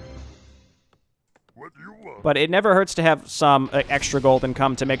 What do you want? But it never hurts to have some extra gold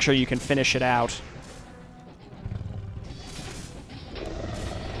income to make sure you can finish it out.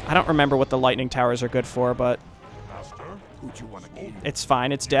 I don't remember what the lightning towers are good for, but Master, who'd you want to kill? it's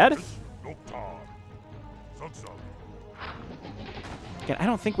fine. It's dead. Again, I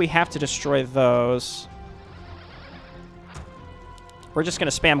don't think we have to destroy those. We're just going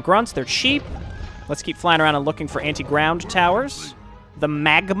to spam grunts. They're cheap. Let's keep flying around and looking for anti-ground towers. The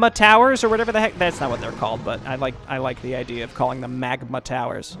magma towers, or whatever the heck. That's not what they're called, but I like the idea of calling them magma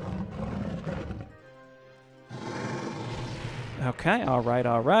towers. Okay, all right,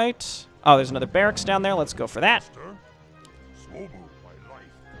 all right. Oh, there's another barracks down there. Let's go for that.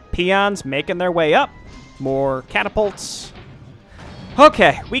 Peons making their way up. More catapults.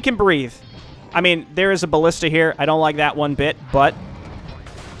 Okay, we can breathe. I mean, there is a ballista here. I don't like that one bit, but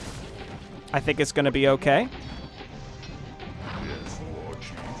I think it's going to be okay.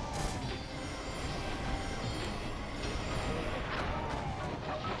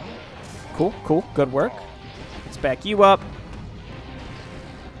 Cool, cool. Good work. Let's back you up.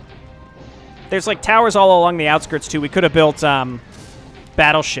 There's, like, towers all along the outskirts, too. We could have built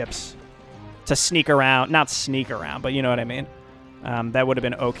battleships to sneak around. Not sneak around, but you know what I mean. That would have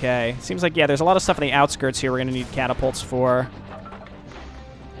been okay. Seems like, yeah, there's a lot of stuff in the outskirts here we're going to need catapults for.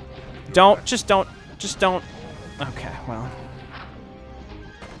 Just don't. Okay, well.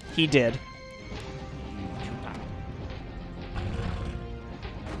 He did.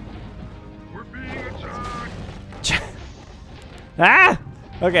 We're being attacked. Ah!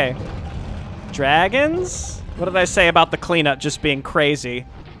 Okay. Dragons? What did I say about the cleanup just being crazy?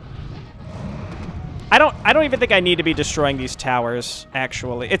 I don't even think I need to be destroying these towers,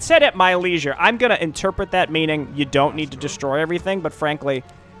 actually. It said at my leisure. I'm going to interpret that meaning you don't need to destroy everything, but frankly,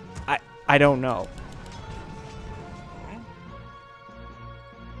 I don't know.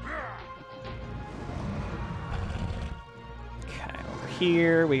 Okay, over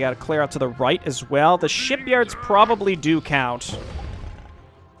here. We got to clear out to the right as well. The shipyards probably do count.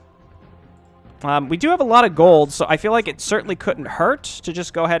 We do have a lot of gold, so I feel like it certainly couldn't hurt to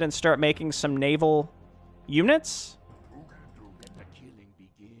just go ahead and start making some naval units.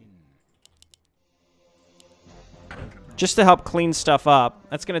 Just to help clean stuff up.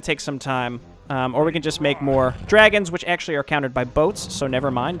 That's going to take some time. Or we can just make more dragons, which actually are countered by boats, so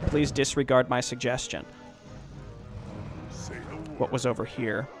never mind. Please disregard my suggestion. What was over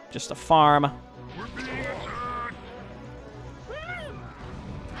here? Just a farm.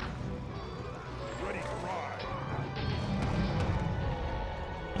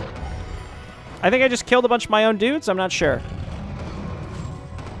 I think I just killed a bunch of my own dudes. I'm not sure.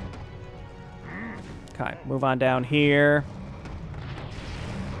 Okay, move on down here.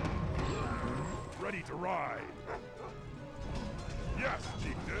 Ready to ride. Yes,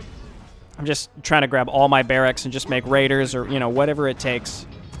 chieftain. I'm just trying to grab all my barracks and just make raiders or, you know, whatever it takes.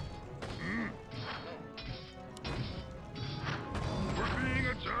 We're being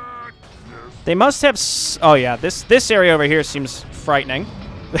attacked. Yes. They must have... oh, yeah. This area over here seems frightening.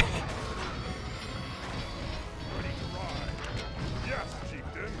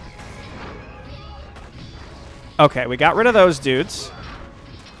 Okay, we got rid of those dudes.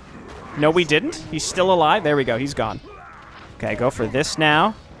 No, we didn't. He's still alive. There we go. He's gone. Okay, go for this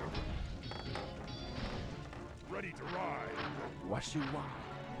now. Ready to ride. What you want?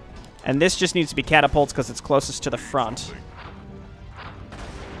 And this just needs to be catapults because it's closest to the front.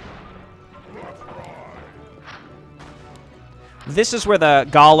 This is where the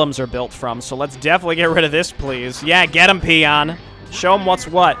golems are built from, so let's definitely get rid of this, please. Yeah, get him, peon. Show him what's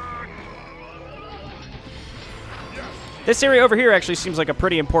what. This area over here actually seems like a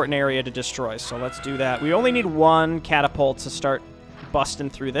pretty important area to destroy, so let's do that. We only need one catapult to start busting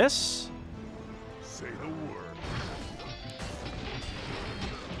through this. Say the word.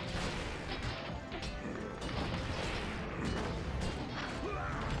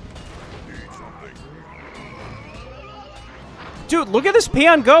 Need something. Dude, look at this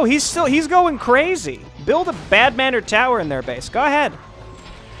peon go. He's going crazy. Build a bad-mannered tower in their base. Go ahead.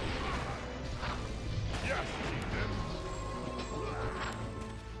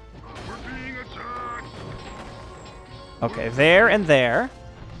 Okay, there and there.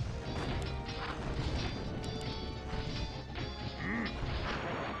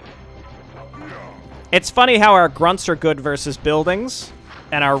 It's funny how our grunts are good versus buildings,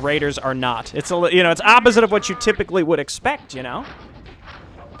 and our raiders are not. It's it's opposite of what you typically would expect, you know.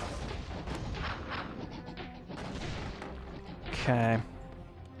 Okay.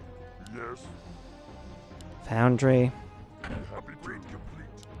 Yes. Foundry. Happy train complete.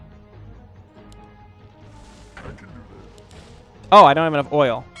 I can do that. Oh, I don't have enough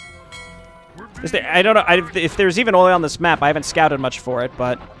oil. Is there? I don't know if there's even oil on this map. I haven't scouted much for it,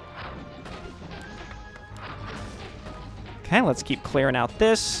 but... Okay, let's keep clearing out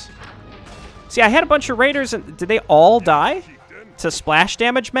this. See, I had a bunch of raiders, and did they all die? To splash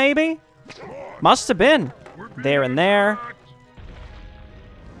damage, maybe? Must have been. There and there.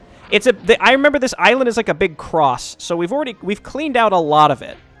 I remember this island is like a big cross, so we've cleaned out a lot of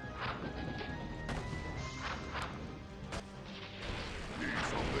it.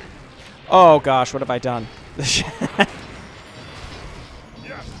 Oh gosh, what have I done?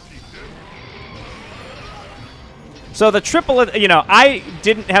 So the triple, I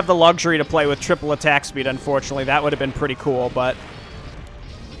didn't have the luxury to play with triple attack speed, unfortunately. That would have been pretty cool, but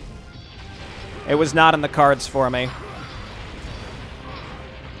it was not in the cards for me.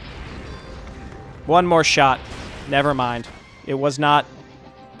 One more shot. Never mind. It was not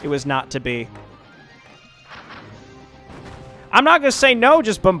to be. I'm not going to say no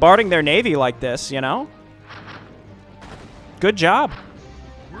just bombarding their navy like this, you know? Good job.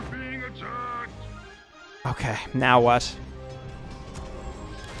 We're being attacked. Okay, now what?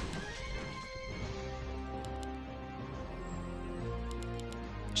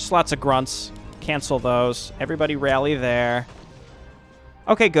 Just lots of grunts. Cancel those. Everybody rally there.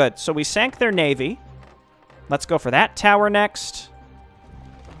 Okay, good. So we sank their navy. Let's go for that tower next.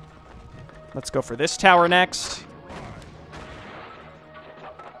 Let's go for this tower next.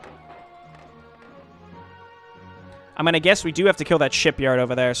 I'm going to guess we do have to kill that shipyard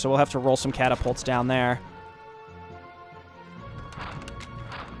over there, so we'll have to roll some catapults down there.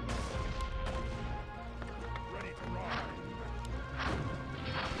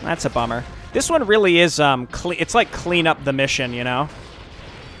 That's a bummer. This one really is, it's like clean up the mission, you know?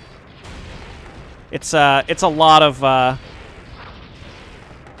 It's a lot of,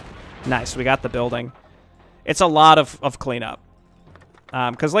 Nice, we got the building. It's a lot of cleanup.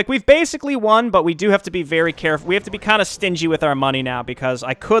 Because, like, we've basically won, but we do have to be very careful. We have to be kind of stingy with our money now, because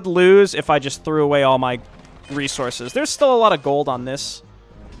I could lose if I just threw away all my resources. There's still a lot of gold on this,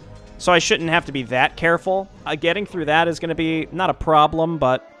 so I shouldn't have to be that careful. Getting through that is going to be not a problem,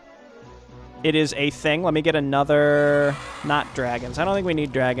 but it is a thing. Let me get another... Not dragons. I don't think we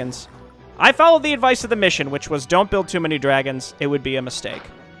need dragons. I followed the advice of the mission, which was don't build too many dragons. It would be a mistake.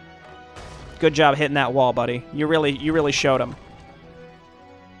 Good job hitting that wall, buddy. You really showed him.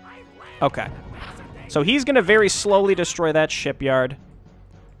 Okay. So he's going to very slowly destroy that shipyard.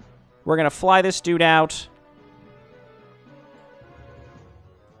 We're going to fly this dude out.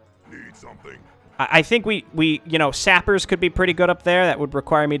 Need something. I think we, you know, sappers could be pretty good up there. That would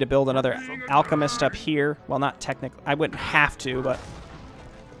require me to build another alchemist up here. Well, not technically. I wouldn't have to, but...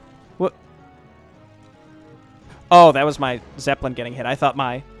 What? Oh, that was my Zeppelin getting hit. I thought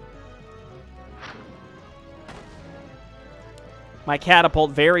my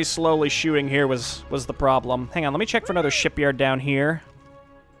catapult very slowly shooting here was the problem. Hang on, let me check for another shipyard down here.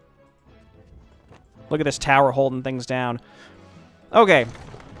 Look at this tower holding things down. Okay.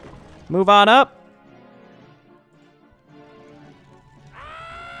 Move on up.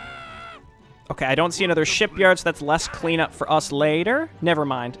 Okay, I don't see another shipyard, so that's less cleanup for us later. Never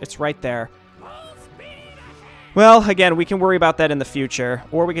mind, it's right there. Well, again, we can worry about that in the future.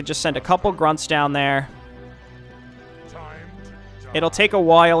 Or we could just send a couple grunts down there. It'll take a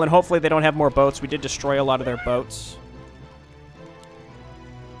while, and hopefully they don't have more boats. We did destroy a lot of their boats.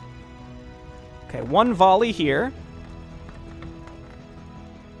 Okay, one volley here.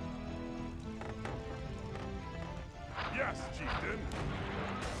 Yes, chieftain.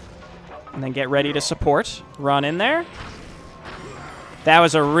 And then get ready to support. Run in there. That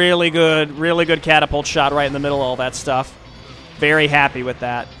was a really good catapult shot right in the middle of all that stuff. Very happy with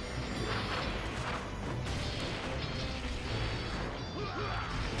that.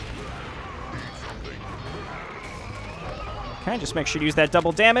 Okay, just make sure to use that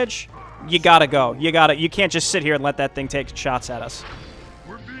double damage. You gotta go. You can't just sit here and let that thing take shots at us.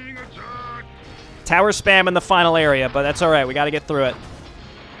 We're being attacked. Tower spam in the final area, but that's alright. We gotta get through it.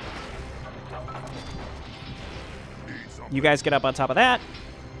 You guys get up on top of that.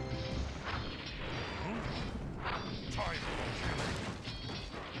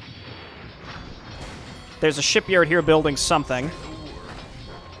 There's a shipyard here building something.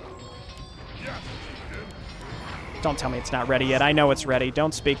 Don't tell me it's not ready yet. I know it's ready.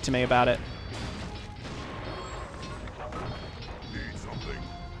 Don't speak to me about it.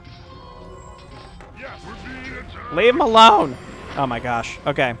 Leave him alone. Oh my gosh.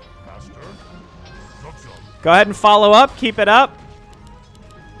 Okay. Go ahead and follow up. Keep it up.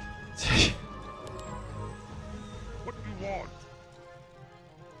 What do you want?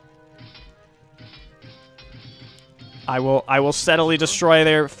 I will steadily destroy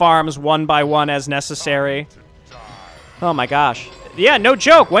their farms one by one as necessary. Oh my gosh. Yeah, no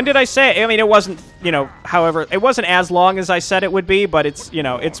joke. When did I say it? I mean, it wasn't, you know, however, it wasn't as long as I said it would be, but it's, you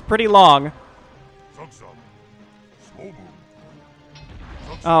know, it's pretty long.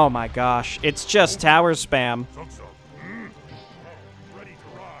 Oh my gosh. It's just tower spam.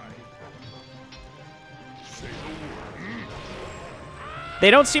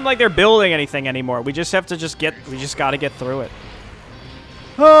 They don't seem like they're building anything anymore. We just have to we just gotta get through it.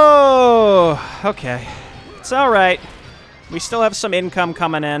 Oh, okay. It's alright. We still have some income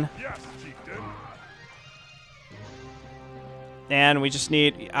coming in. And we just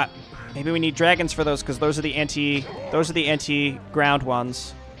need, maybe we need dragons for those, because those are the anti-ground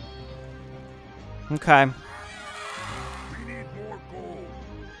ones. Okay. We need more gold.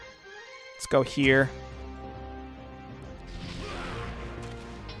 Let's go here.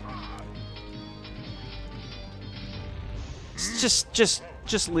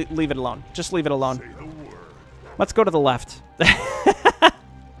 Just leave it alone. Just leave it alone. Let's go to the left.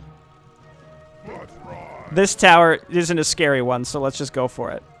 This tower isn't a scary one, so let's just go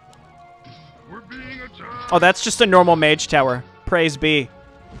for it. We're being attacked. Oh, that's just a normal mage tower. Praise be.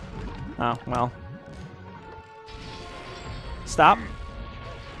 Oh, well. Stop.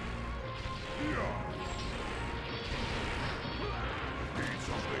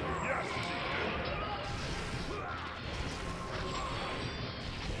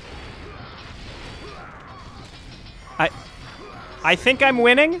 I think I'm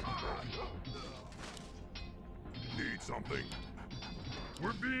winning. Need something.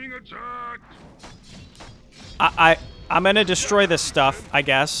 We're being attacked. I'm gonna destroy this stuff, I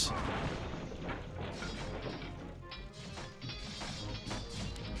guess.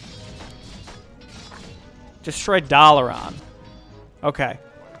 Destroy Dalaran. Okay.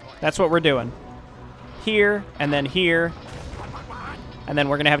 That's what we're doing. Here, and then here. And then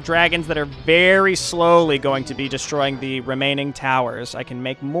we're going to have dragons that are very slowly going to be destroying the remaining towers. I can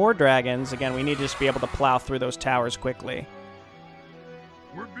make more dragons. Again, we need to just be able to plow through those towers quickly.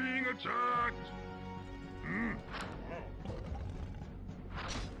 We're being attacked.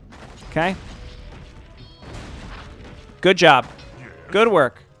 Okay. Good job. Good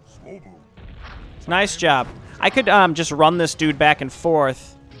work. Nice job. I could just run this dude back and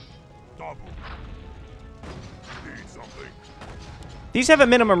forth. These have a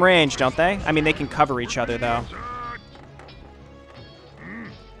minimum range, don't they? I mean, they can cover each other, though.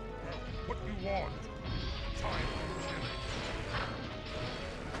 What you want?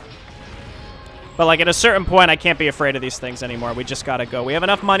 But, like, at a certain point, I can't be afraid of these things anymore. We just gotta go. We have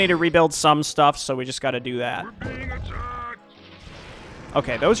enough money to rebuild some stuff, so we just gotta do that. We're being attacked.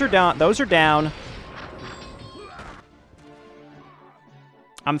 Okay, those are down. Those are down.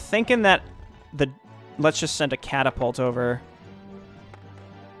 I'm thinking that let's just send a catapult over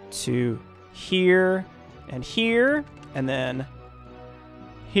to here, and then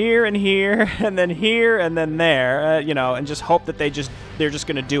here, and here, and then here, and then there, you know, and just hope that they're just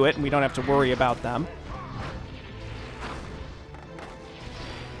gonna do it, and we don't have to worry about them.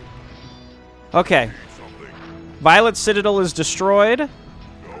 Okay. Violet Citadel is destroyed.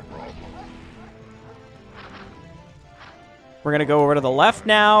 We're gonna go over to the left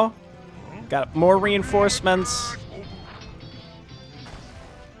now. Got more reinforcements.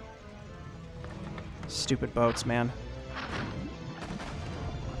 Stupid boats, man.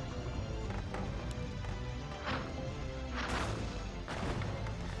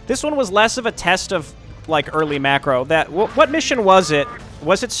 This one was less of a test of, like, early macro. What mission was it?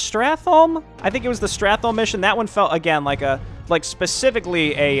 Was it Stratholme? I think it was the Stratholme mission. That one felt, again, like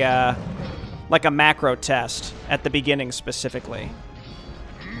specifically a macro test at the beginning specifically.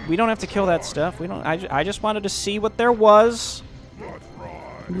 We don't have to kill that stuff. We don't. I just wanted to see what there was.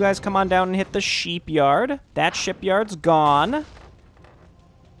 You guys come on down and hit the shipyard. That shipyard's gone.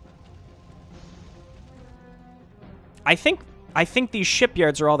 I think these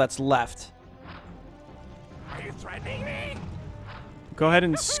shipyards are all that's left. Are you threatening me? Go ahead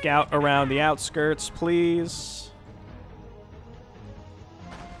and scout around the outskirts, please.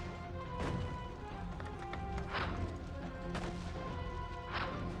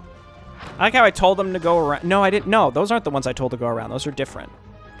 I like how I told them to go around. No, I didn't. No, those aren't the ones I told to go around. Those are different.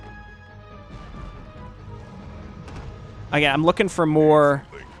 Again, I'm looking for more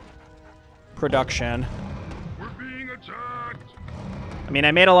production. We're being attacked. I mean,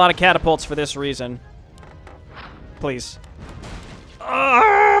 I made a lot of catapults for this reason. Please.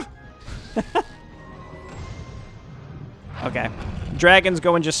 Okay. Dragons,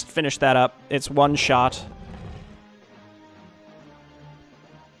 go and just finish that up. It's one shot.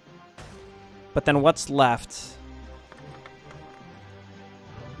 But then what's left?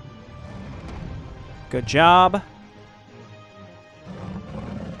 Good job.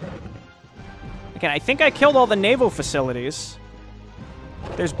 Again, I think I killed all the naval facilities.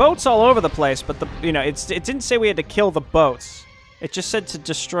 There's boats all over the place, but it didn't say we had to kill the boats. It just said to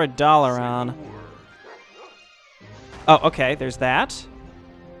destroy Dalaran. Oh, okay, there's that.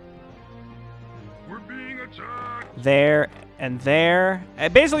 We're being attacked. There and there.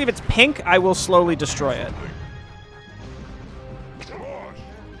 Basically, if it's pink, I will slowly destroy it.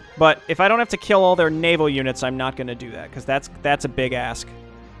 But if I don't have to kill all their naval units, I'm not going to do that, because that's a big ask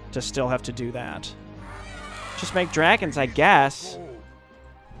to still have to do that. Just make dragons, I guess.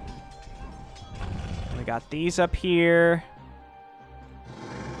 We got these up here.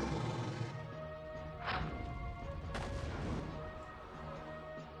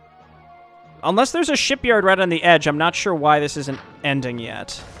 Unless there's a shipyard right on the edge, I'm not sure why this isn't ending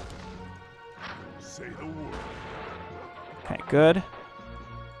yet. Say the word. Okay, good.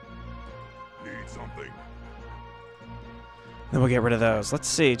 Need something. Then we'll get rid of those. Let's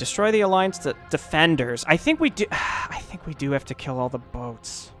see. Destroy the Alliance defenders. I think we do. I think we do have to kill all the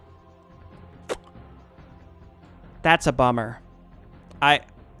boats. That's a bummer.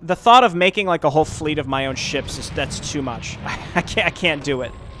 The thought of making like a whole fleet of my own ships that's too much. I can't do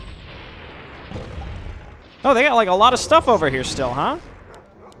it. Oh, they got like a lot of stuff over here still, huh?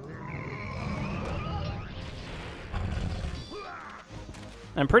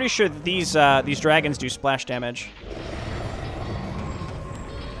 I'm pretty sure that these dragons do splash damage.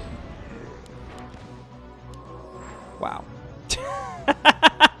 Wow.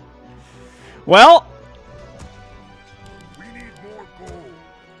 Well. We need more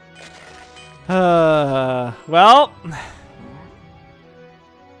gold. Well.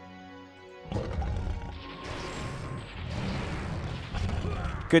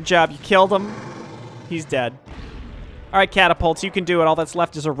 Good job. You killed him. He's dead. All right, catapults. You can do it. All that's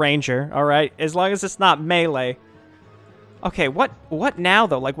left is a ranger. All right, as long as it's not melee. Okay, what now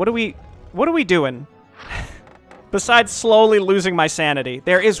though? Like, what are we doing? Besides slowly losing my sanity,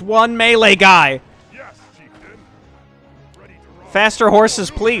 there is one melee guy. Yes, chieftain. Ready to rock. Faster horses,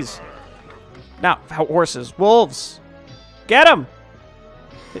 please. Now, horses, wolves. Get him.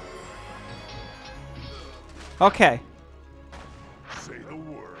 Okay. Say the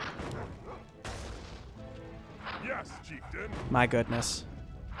word. Yes, chieftain. My goodness.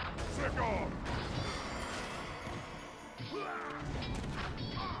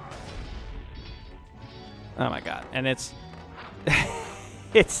 Oh my god. And it's...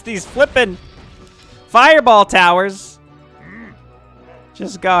 it's these flippin' fireball towers.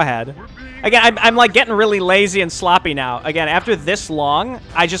 Just go ahead. Again, I'm like getting really lazy and sloppy now. Again, after this long,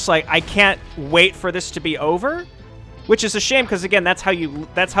 I just like, I can't wait for this to be over. Which is a shame, because again, that's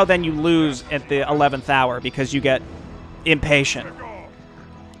how then you lose at the 11th hour, because you get impatient.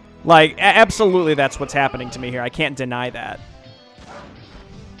 Like, absolutely that's what's happening to me here. I can't deny that.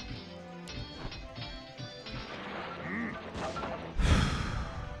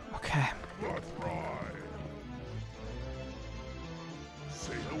 Okay.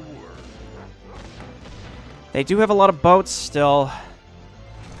 They do have a lot of boats still.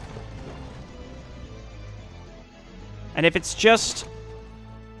 And if it's just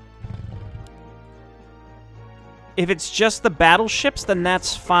the battleships, then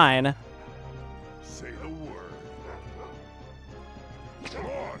that's fine. Say the word.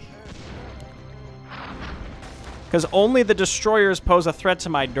 Because only the destroyers pose a threat to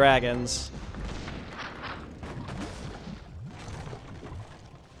my dragons.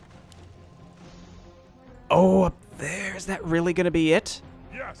 Oh, up there. Is that really going to be it?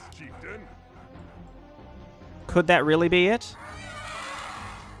 Yes, chieftain. Could that really be it?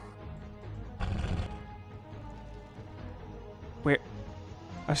 Where...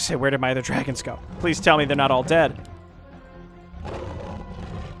 I say, where did my other dragons go? Please tell me they're not all dead.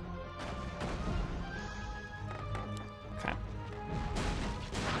 Okay.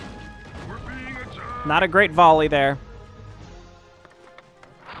 We're being attacked. Not a great volley there.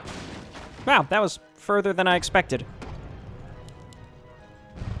 Wow, that was further than I expected.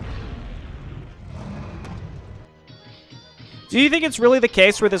 Do you think it's really the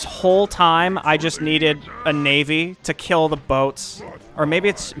case where this whole time I just needed a navy to kill the boats? Or maybe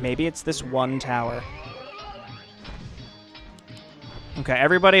it's this one tower. Okay,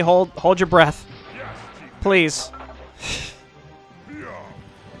 everybody hold your breath. Please.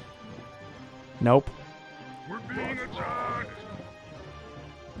 Nope. We're being attacked.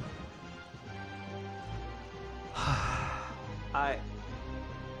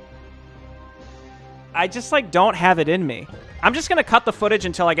 I just, like, don't have it in me. I'm just gonna cut the footage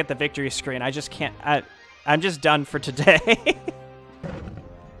until I get the victory screen. I just can't... I'm just done for today.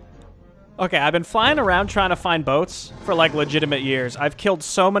 Okay, I've been flying around trying to find boats for, like, legitimate years. I've killed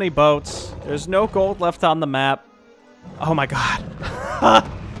so many boats. There's no gold left on the map. Oh, my God.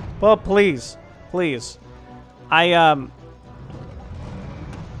 Well, please. Please.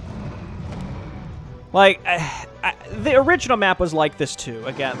 Like, the original map was like this too.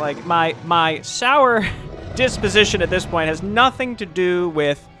 Again, like, my sour disposition at this point has nothing to do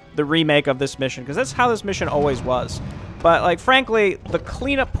with the remake of this mission, because that's how this mission always was. But, like, frankly, the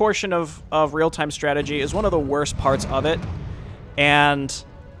cleanup portion of real-time strategy is one of the worst parts of it. And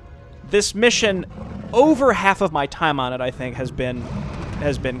this mission, over half of my time on it, I think, has been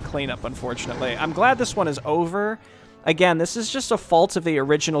cleanup, unfortunately. I'm glad this one is over. Again, this is just a fault of the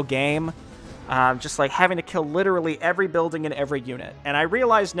original game. Just, like, having to kill literally every building in every unit. And I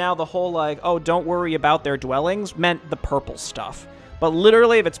realize now the whole, like, oh, don't worry about their dwellings meant the purple stuff. But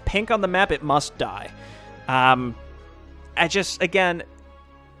literally, if it's pink on the map, it must die. Again,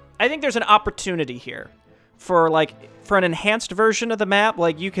 I think there's an opportunity here for, like, for an enhanced version of the map.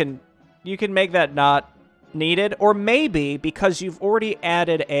 Like, you can make that not needed. Or maybe, because you've already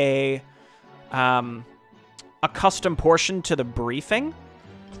added a custom portion to the briefing,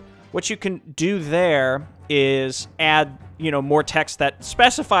 what you can do there is add, you know, more text that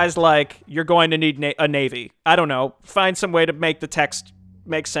specifies, like, you're going to need a navy. I don't know. Find some way to make the text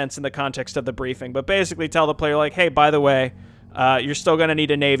make sense in the context of the briefing. But basically tell the player, like, hey, by the way, you're still going to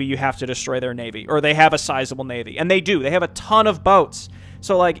need a navy. You have to destroy their navy. Or they have a sizable navy. And they do. They have a ton of boats.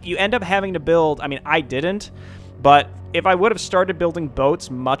 So, like, you end up having to build... I mean, I didn't. But if I would have started building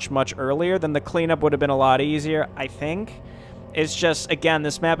boats much, much earlier, then the cleanup would have been a lot easier, I think. It's just, again,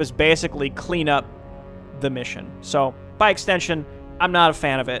 this map is basically clean up the mission. So, by extension, I'm not a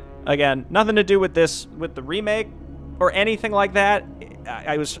fan of it. Again, nothing to do with this, with the remake or anything like that.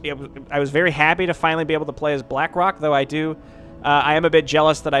 I was very happy to finally be able to play as Blackrock, though I am a bit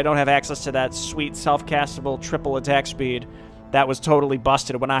jealous that I don't have access to that sweet self-castable triple attack speed that was totally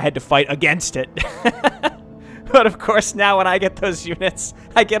busted when I had to fight against it. But of course, now when I get those units,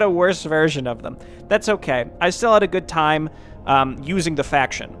 I get a worse version of them. That's okay. I still had a good time using the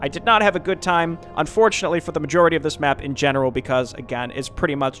faction. I did not have a good time, unfortunately, for the majority of this map in general, because, again, it's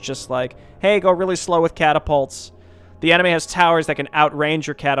pretty much just like, hey, go really slow with catapults. The enemy has towers that can outrange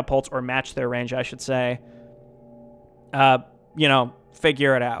your catapults, or match their range, I should say. you know,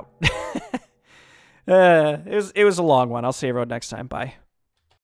 figure it out. It was a long one. I'll see everyone next time. Bye.